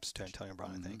snaps to Antonio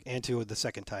Brown, I think, and to the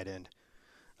second tight end.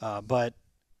 But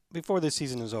before this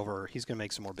season is over, he's going to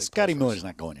make some more big Scotty plays. Miller's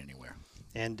not going anywhere.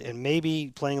 And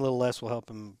maybe playing a little less will help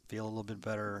him feel a little bit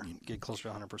better, get closer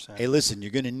to 100%. Hey, listen,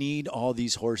 you're going to need all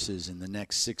these horses in the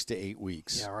next 6 to 8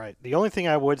 weeks. Yeah, right. The only thing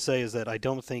I would say is that I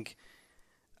don't think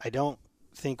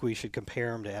we should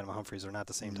compare him to Adam Humphries. They're not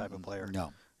the same type of player.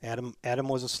 No. Adam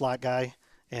was a slot guy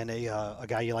and a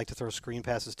guy you like to throw screen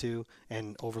passes to.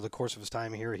 And over the course of his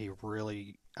time here,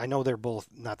 I know they're both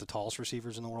not the tallest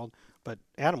receivers in the world, but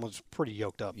Adam was pretty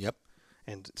yoked up. Yep.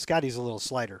 And Scotty's a little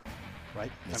slighter,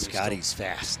 right? Scotty's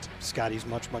fast. Scotty's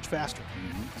much, much faster.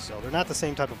 Mm-hmm. So they're not the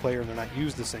same type of player, and they're not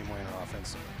used the same way in our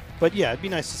offense. But, yeah, it'd be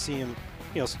nice to see him.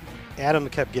 Adam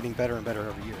kept getting better and better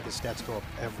every year. His stats go up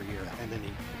every year, and then he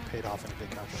paid off in a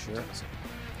big contract. Sure.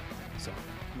 So,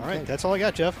 all right, that's all I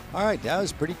got, Jeff. All right, that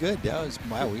was pretty good.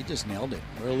 Wow, we just nailed it.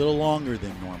 We're a little longer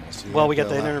than normal. So well, we got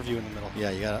that interview in the middle. Yeah,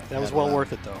 you got that was well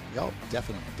worth it, though. Yep,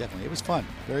 definitely. It was fun.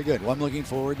 Very good. Well, I'm looking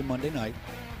forward to Monday night.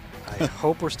 I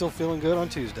hope we're still feeling good on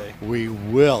Tuesday. We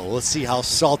will. Let's see how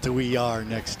salty we are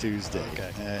next Tuesday.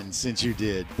 Okay. And since you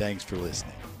did, thanks for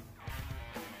listening.